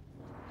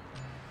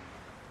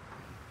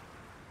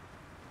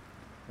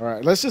 All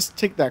right, let's just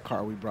take that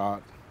car we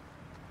brought.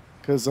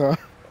 Because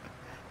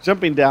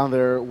jumping down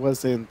there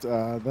wasn't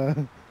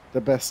the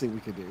best thing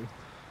we could do.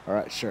 All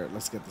right, sure.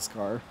 Let's get this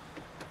car.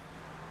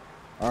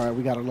 All right,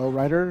 we got a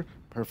lowrider.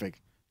 Perfect.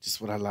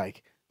 Just what I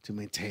like to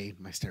maintain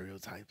my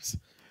stereotypes.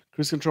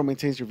 Cruise control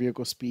maintains your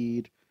vehicle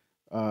speed.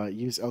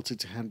 Use L2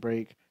 to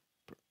handbrake.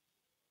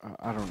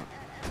 I don't know.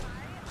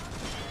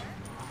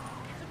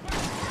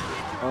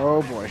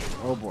 Oh boy.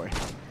 Oh boy.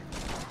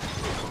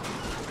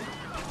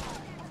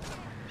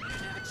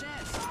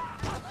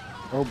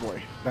 Oh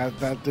boy.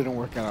 That didn't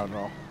work out at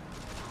all.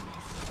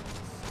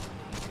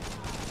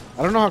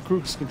 I don't know how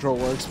cruise control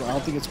works, but I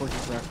don't think it's working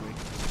correctly.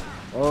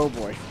 Oh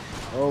boy.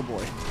 Oh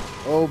boy.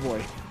 Oh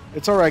boy.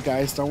 It's alright,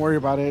 guys. Don't worry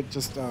about it.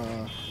 Just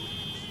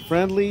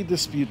friendly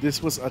dispute.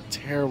 This was a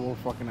terrible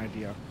fucking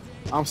idea.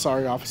 I'm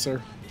sorry,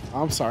 officer.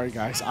 I'm sorry,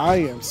 guys. I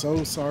am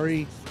so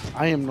sorry.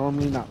 I am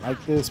normally not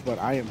like this, but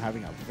I am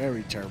having a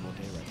very terrible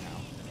day right now.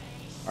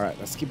 Alright,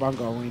 let's keep on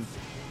going.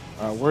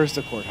 Where's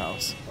the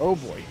courthouse? Oh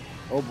boy.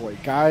 Oh boy.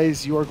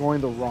 Guys, you are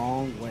going the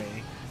wrong way.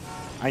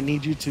 I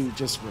need you to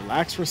just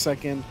relax for a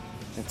second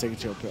and take a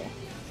chill pill.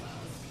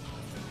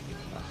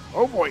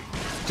 Oh boy.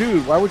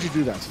 Dude, why would you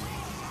do that to me?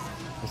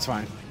 It's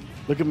fine.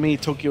 Look at me,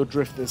 Tokyo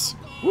Drift this.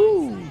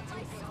 Woo!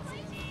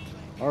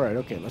 Alright,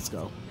 okay, let's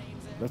go.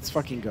 Let's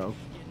fucking go.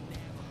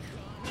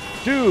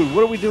 Dude,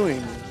 what are we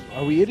doing?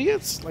 Are we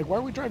idiots? Like, why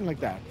are we driving like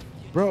that?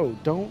 Bro,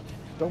 don't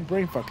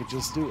brain fuck it,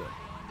 just do it.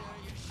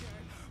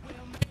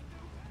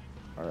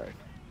 Alright.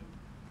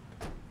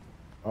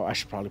 Oh, I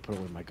should probably put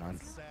away my gun.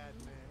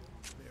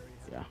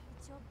 Yeah.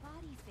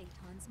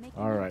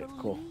 Alright,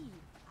 cool.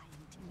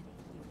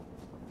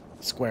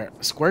 Square.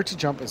 Square to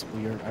jump is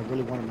weird. I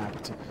really want to map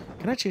it to.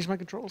 Can I change my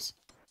controls?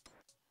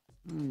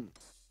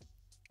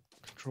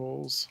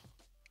 Controls.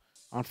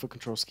 On foot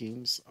control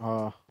schemes.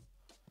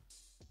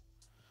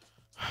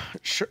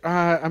 Sure.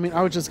 I mean,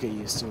 I would just get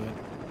used to it.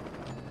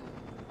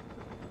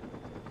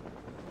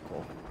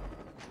 Cool.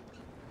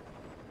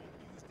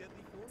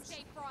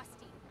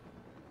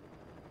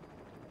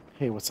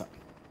 Hey, what's up?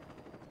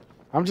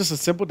 I'm just a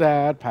simple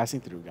dad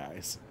passing through,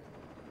 guys.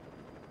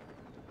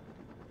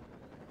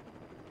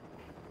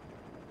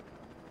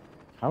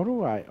 How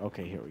do I?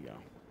 Okay, here we go.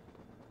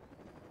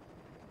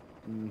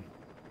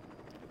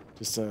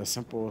 Just a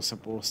simple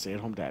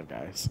stay-at-home dad,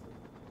 guys.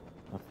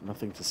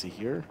 Nothing to see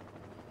here.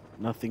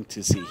 Nothing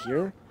to see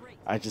here.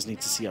 I just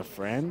need to see a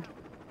friend.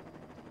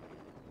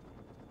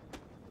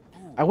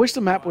 I wish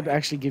the map would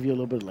actually give you a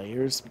little bit of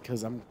layers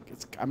because I'm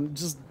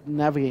just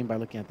navigating by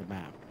looking at the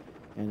map,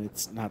 and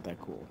it's not that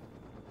cool.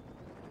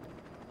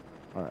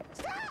 All right.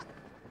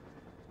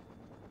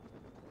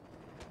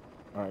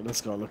 All right,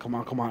 let's go. Look, come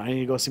on. I need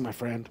to go see my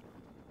friend.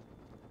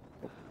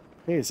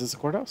 Hey, is this a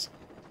courthouse?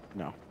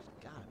 No.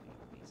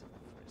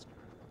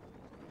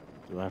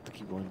 Do I have to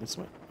keep going this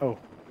way? Oh,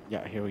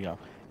 yeah, here we go.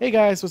 Hey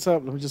guys, what's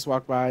up? Let me just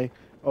walk by.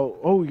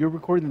 Oh, you're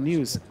recording the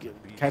news.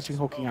 Catching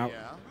Hulking out.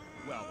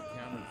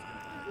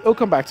 It'll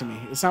come back to me.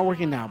 It's not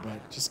working now,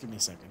 but just give me a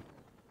second.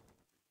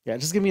 Yeah,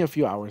 just give me a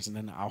few hours and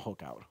then I'll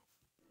Hulk out.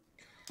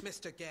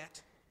 Mr.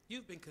 Gatt,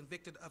 you've been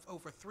convicted of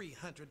over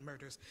 300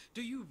 murders.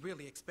 Do you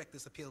really expect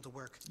this appeal to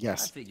work?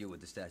 Yes. I figure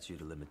with the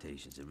statute of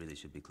limitations, it really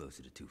should be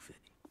closer to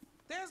 250.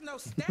 There's no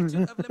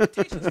statute of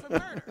limitations for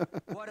murder.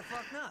 Why the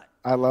fuck not?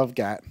 I love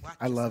Gat.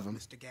 I love him.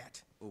 Mr.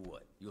 Gatt. Or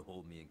what? You'll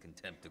hold me in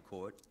contempt of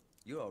court?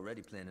 You're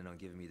already planning on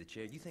giving me the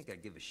chair. You think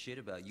I'd give a shit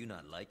about you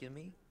not liking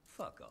me?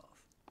 Fuck off.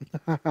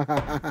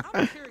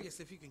 I'm curious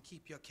if you can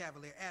keep your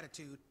cavalier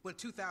attitude when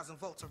 2,000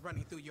 volts are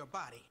running through your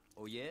body.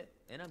 Oh yeah?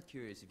 And I'm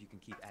curious if you can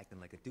keep acting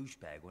like a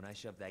douchebag when I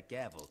shove that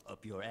gavel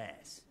up your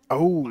ass.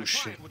 Oh,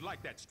 shit. Would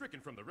like that stricken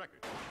from the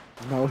record.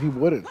 No, he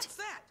wouldn't. What's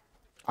that?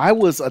 I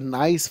was a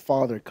nice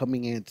father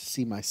coming in to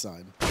see my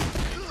son.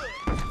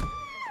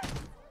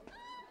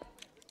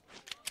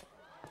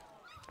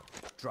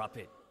 Drop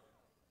it.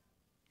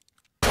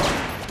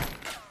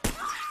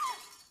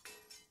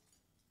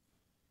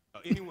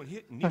 Anyone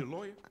hit and need a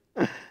lawyer?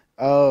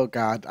 Oh,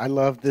 God. I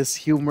love this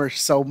humor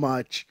so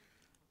much.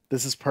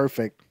 This is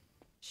perfect.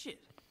 Shit.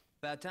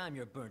 About time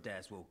your burnt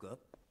ass woke up.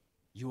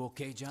 You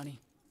okay,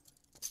 Johnny?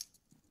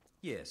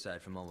 Yeah,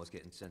 aside from almost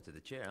getting sent to the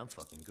chair, I'm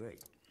fucking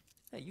great.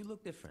 Hey, you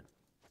look different.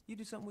 You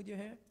do something with your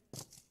hair?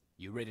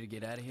 You ready to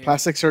get out of here?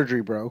 Plastic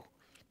surgery, bro.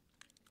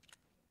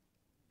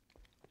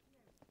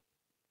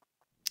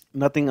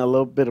 Nothing a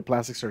little bit of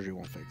plastic surgery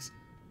won't fix.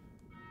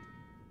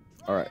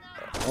 All right.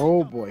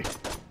 Oh, boy.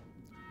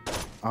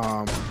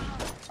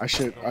 I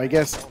should probably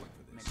get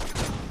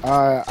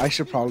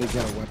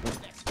a weapon.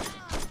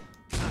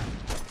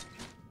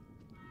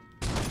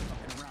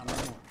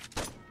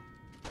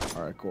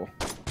 All right, cool.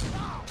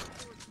 All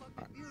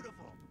right.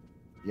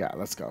 Yeah,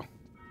 let's go.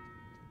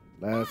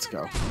 Let's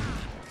go.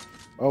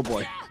 Oh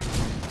boy.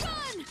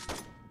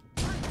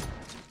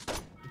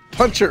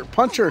 Puncher,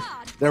 puncher.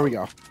 There we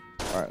go.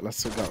 All right,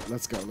 let's go.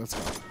 Let's go. Let's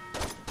go.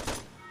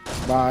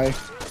 Bye.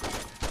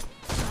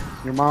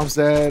 Your mom's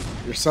dead.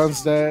 Your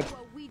son's dead.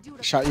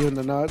 I shot you in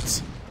the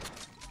nuts.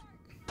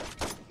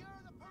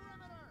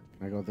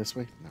 Can I go this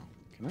way? No.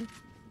 Can I?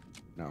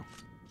 No.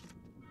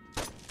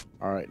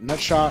 All right, nut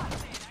shot.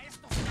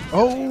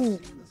 Oh,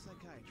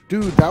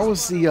 dude, that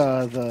was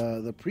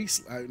the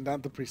priest,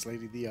 not the priest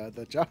lady,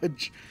 the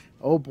judge.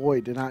 Oh boy,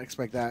 did not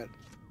expect that.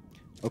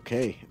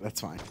 Okay,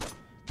 that's fine.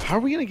 How are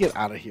we gonna get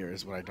out of here?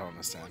 Is what I don't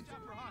understand.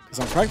 Because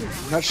I'm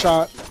practicing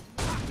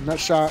nut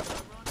shot,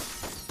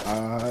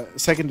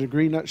 second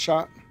degree nut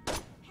shot,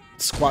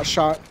 squat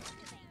shot.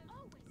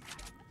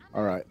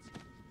 All right.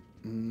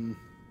 All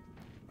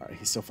right,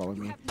 he's still following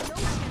me.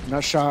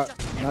 Nut shot,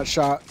 nut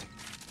shot,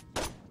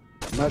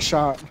 nut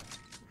shot.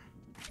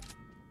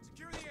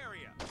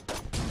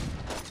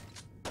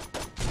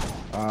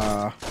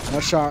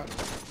 Nut shot.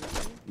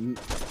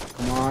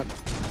 Come on.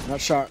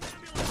 Nut shot.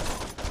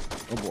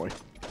 Oh boy.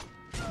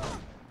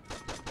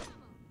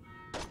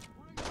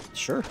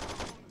 Sure.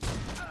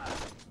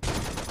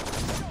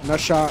 Nut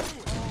shot.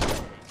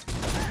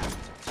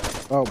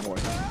 Oh boy.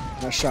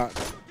 Nut shot.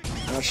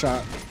 Nut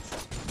shot.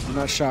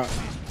 Nut shot.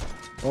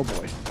 Oh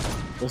boy.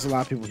 There's a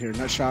lot of people here.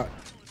 Nut shot.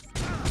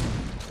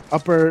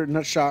 Upper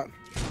nut shot.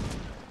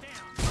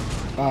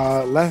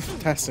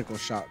 Left testicle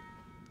shot.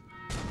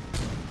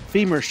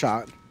 Femur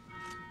shot.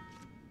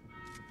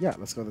 Yeah,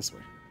 let's go this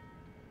way.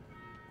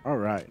 All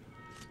right.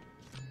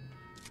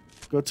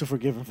 Go to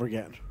forgive and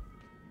forget.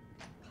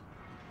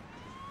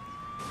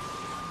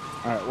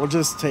 All right, we'll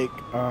just take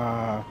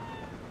the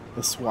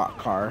SWAT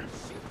car.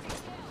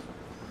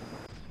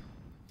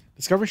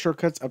 Discover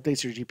shortcuts,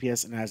 updates your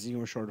GPS, and adds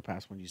newer shorter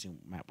paths when using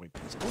map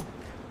waypoints. Cool.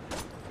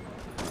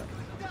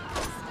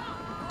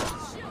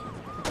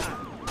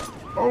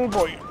 Oh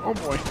boy! Oh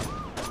boy!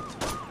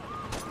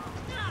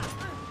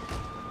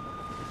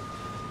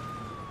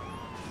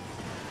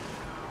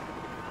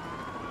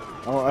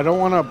 Oh, I don't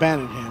want to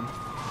abandon him.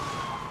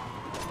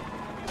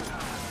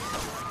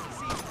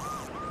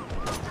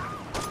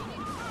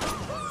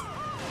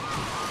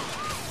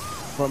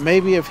 But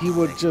maybe if he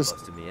would just...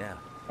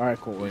 Alright,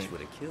 cool. He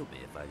would have killed me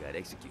if I got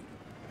executed.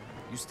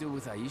 You still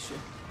with Aisha?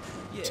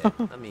 Yeah,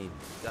 I mean,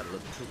 got a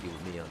little tricky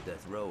with me on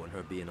death row and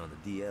her being on the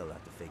DL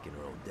after faking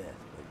her own death.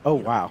 But, oh,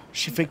 wow.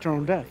 She faked her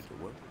own death.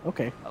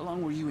 Okay. How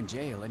long were you in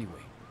jail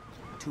anyway?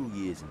 2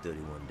 years and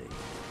 31 days.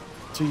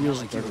 2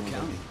 years like and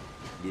 31 days.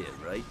 Yeah,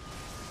 right?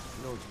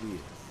 You know, it's weird.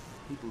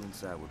 People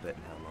inside were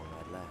betting how long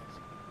I'd last.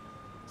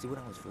 See, when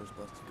I was first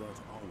busted, guards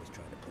always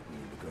tried to put me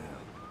in the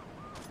ground.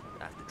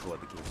 After Troy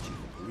became chief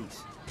of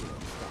police, they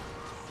all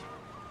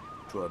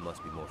stopped. Troy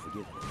must be more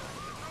forgiving.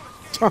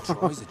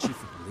 Troy's the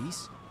chief of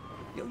police?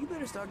 Yo, you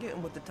better start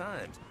getting with the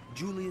times.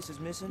 Julius is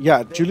missing.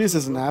 Yeah, Julius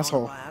is an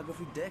asshole.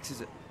 Biography. Dex is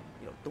a...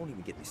 You know, don't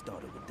even get me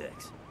started with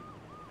Dex.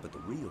 But the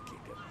real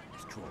kicker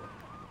is Troy.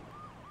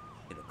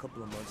 In a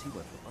couple of months, he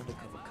went from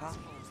undercover cop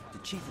to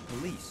chief of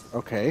police.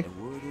 Okay. And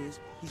word is,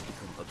 he's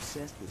become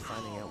obsessed with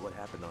finding out what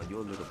happened on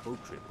your little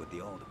boat trip with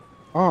the alderman.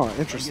 Oh, If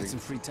I interesting. get some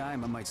free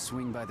time, I might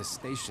swing by the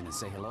station and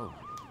say hello.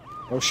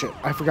 Oh shit,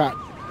 I forgot.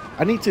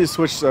 I need to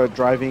switch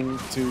driving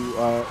to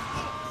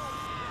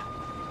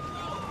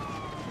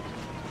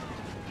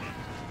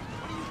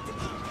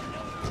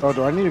Oh,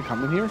 do I need to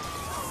come in here?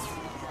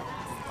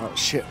 Oh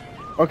shit.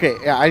 Okay,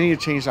 yeah, I need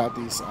to change out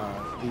these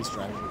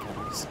driving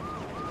mechanics.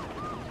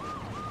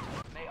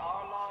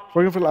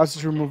 Photography allows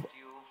you to remove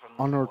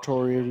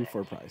honorary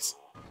for a price.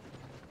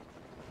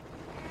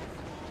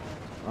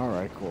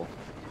 Alright, cool.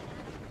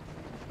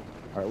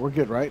 Alright, we're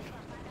good, right?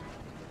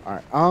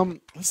 Alright,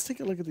 let's take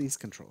a look at these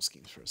control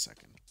schemes for a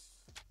second.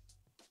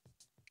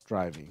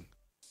 Driving.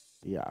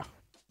 Yeah.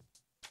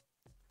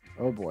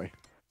 Oh boy.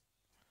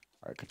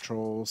 Alright,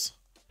 controls.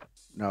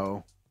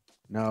 No.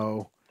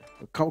 No.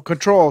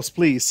 Controls,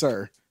 please,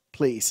 sir.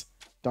 Please.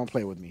 Don't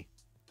play with me.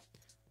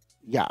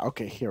 Yeah,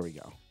 okay, here we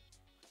go.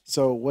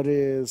 So what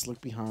is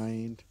look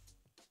behind?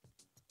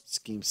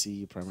 Scheme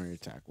C, primary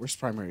attack. Where's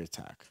primary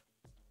attack?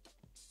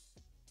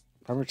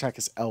 Primary attack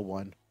is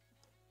L1.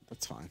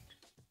 That's fine.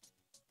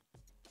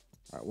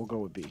 Alright, we'll go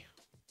with B.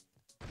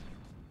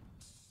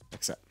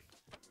 Accept.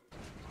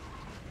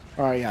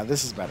 Alright, yeah,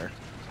 this is better.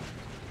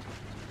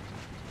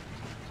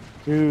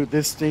 Dude,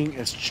 this thing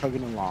is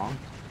chugging along.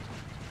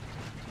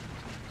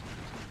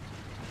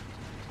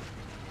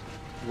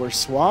 We're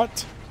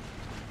SWAT.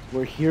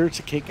 We're here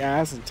to kick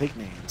ass and take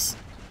names.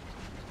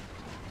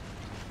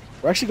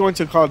 We're actually going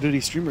to a Call of Duty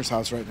streamer's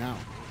house right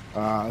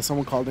now.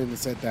 Someone called in and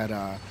said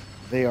that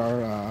they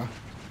are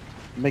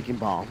making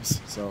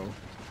bombs. So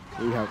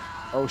we have...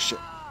 Oh, shit.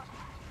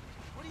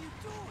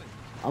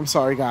 I'm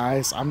sorry,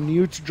 guys. I'm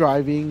new to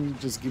driving.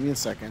 Just give me a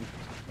second.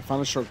 I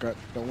found a shortcut.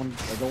 I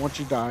don't want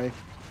you to die.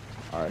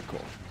 All right,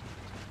 cool.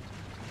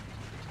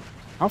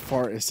 How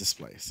far is this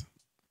place?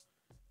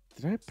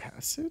 Did I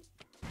pass it?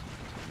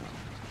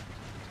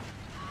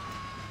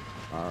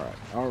 No.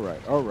 All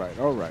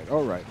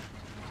right.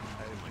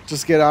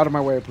 Just get out of my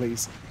way,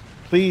 please.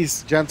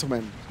 Please,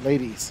 gentlemen,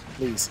 ladies,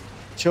 please.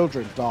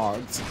 Children,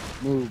 dogs,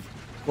 move.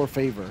 For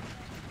favor.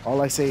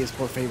 All I say is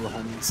for favor,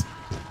 homies.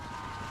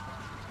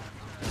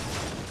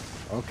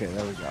 Okay,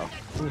 there we go.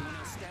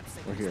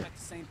 We're here.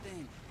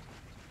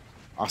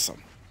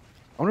 Awesome.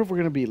 I wonder if we're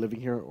going to be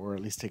living here or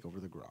at least take over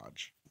the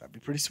garage. That'd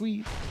be pretty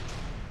sweet.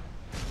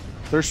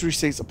 Thirst 3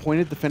 states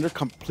appointed defender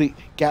complete.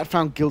 Gat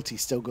found guilty.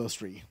 Still goes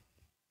free.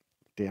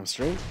 Damn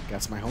straight.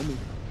 Gat's my homie.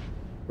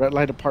 Red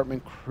light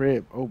apartment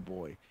crib. Oh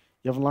boy.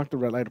 You have unlocked the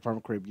red light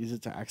apartment crib. Use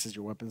it to access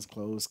your weapons,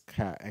 clothes,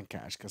 and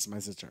cash.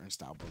 Customize it to earn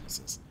style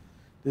bonuses.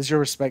 This is your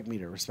respect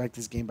meter. Respect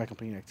is gained by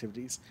completing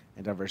activities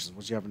and diversions.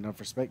 Once you have enough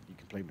respect, you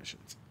can play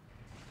missions.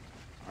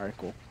 Alright,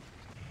 cool.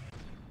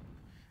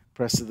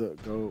 Press to the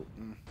go.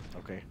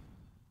 Okay.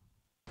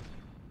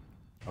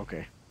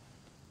 Okay.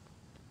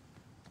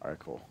 Alright,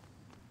 cool.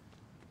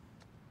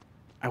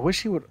 I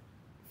wish he would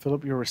fill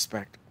up your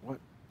respect. What?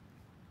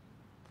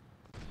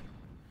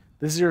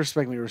 This is your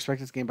respect meter.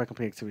 Respect is gained by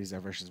completing activities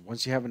and diversions.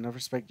 Once you have enough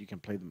respect, you can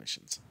play the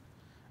missions.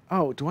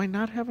 Oh, do I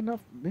not have enough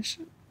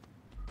mission?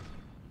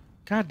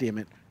 God damn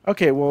it.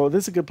 Okay, well,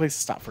 this is a good place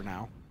to stop for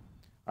now.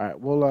 All right,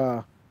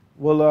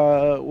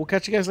 we'll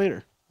catch you guys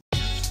later.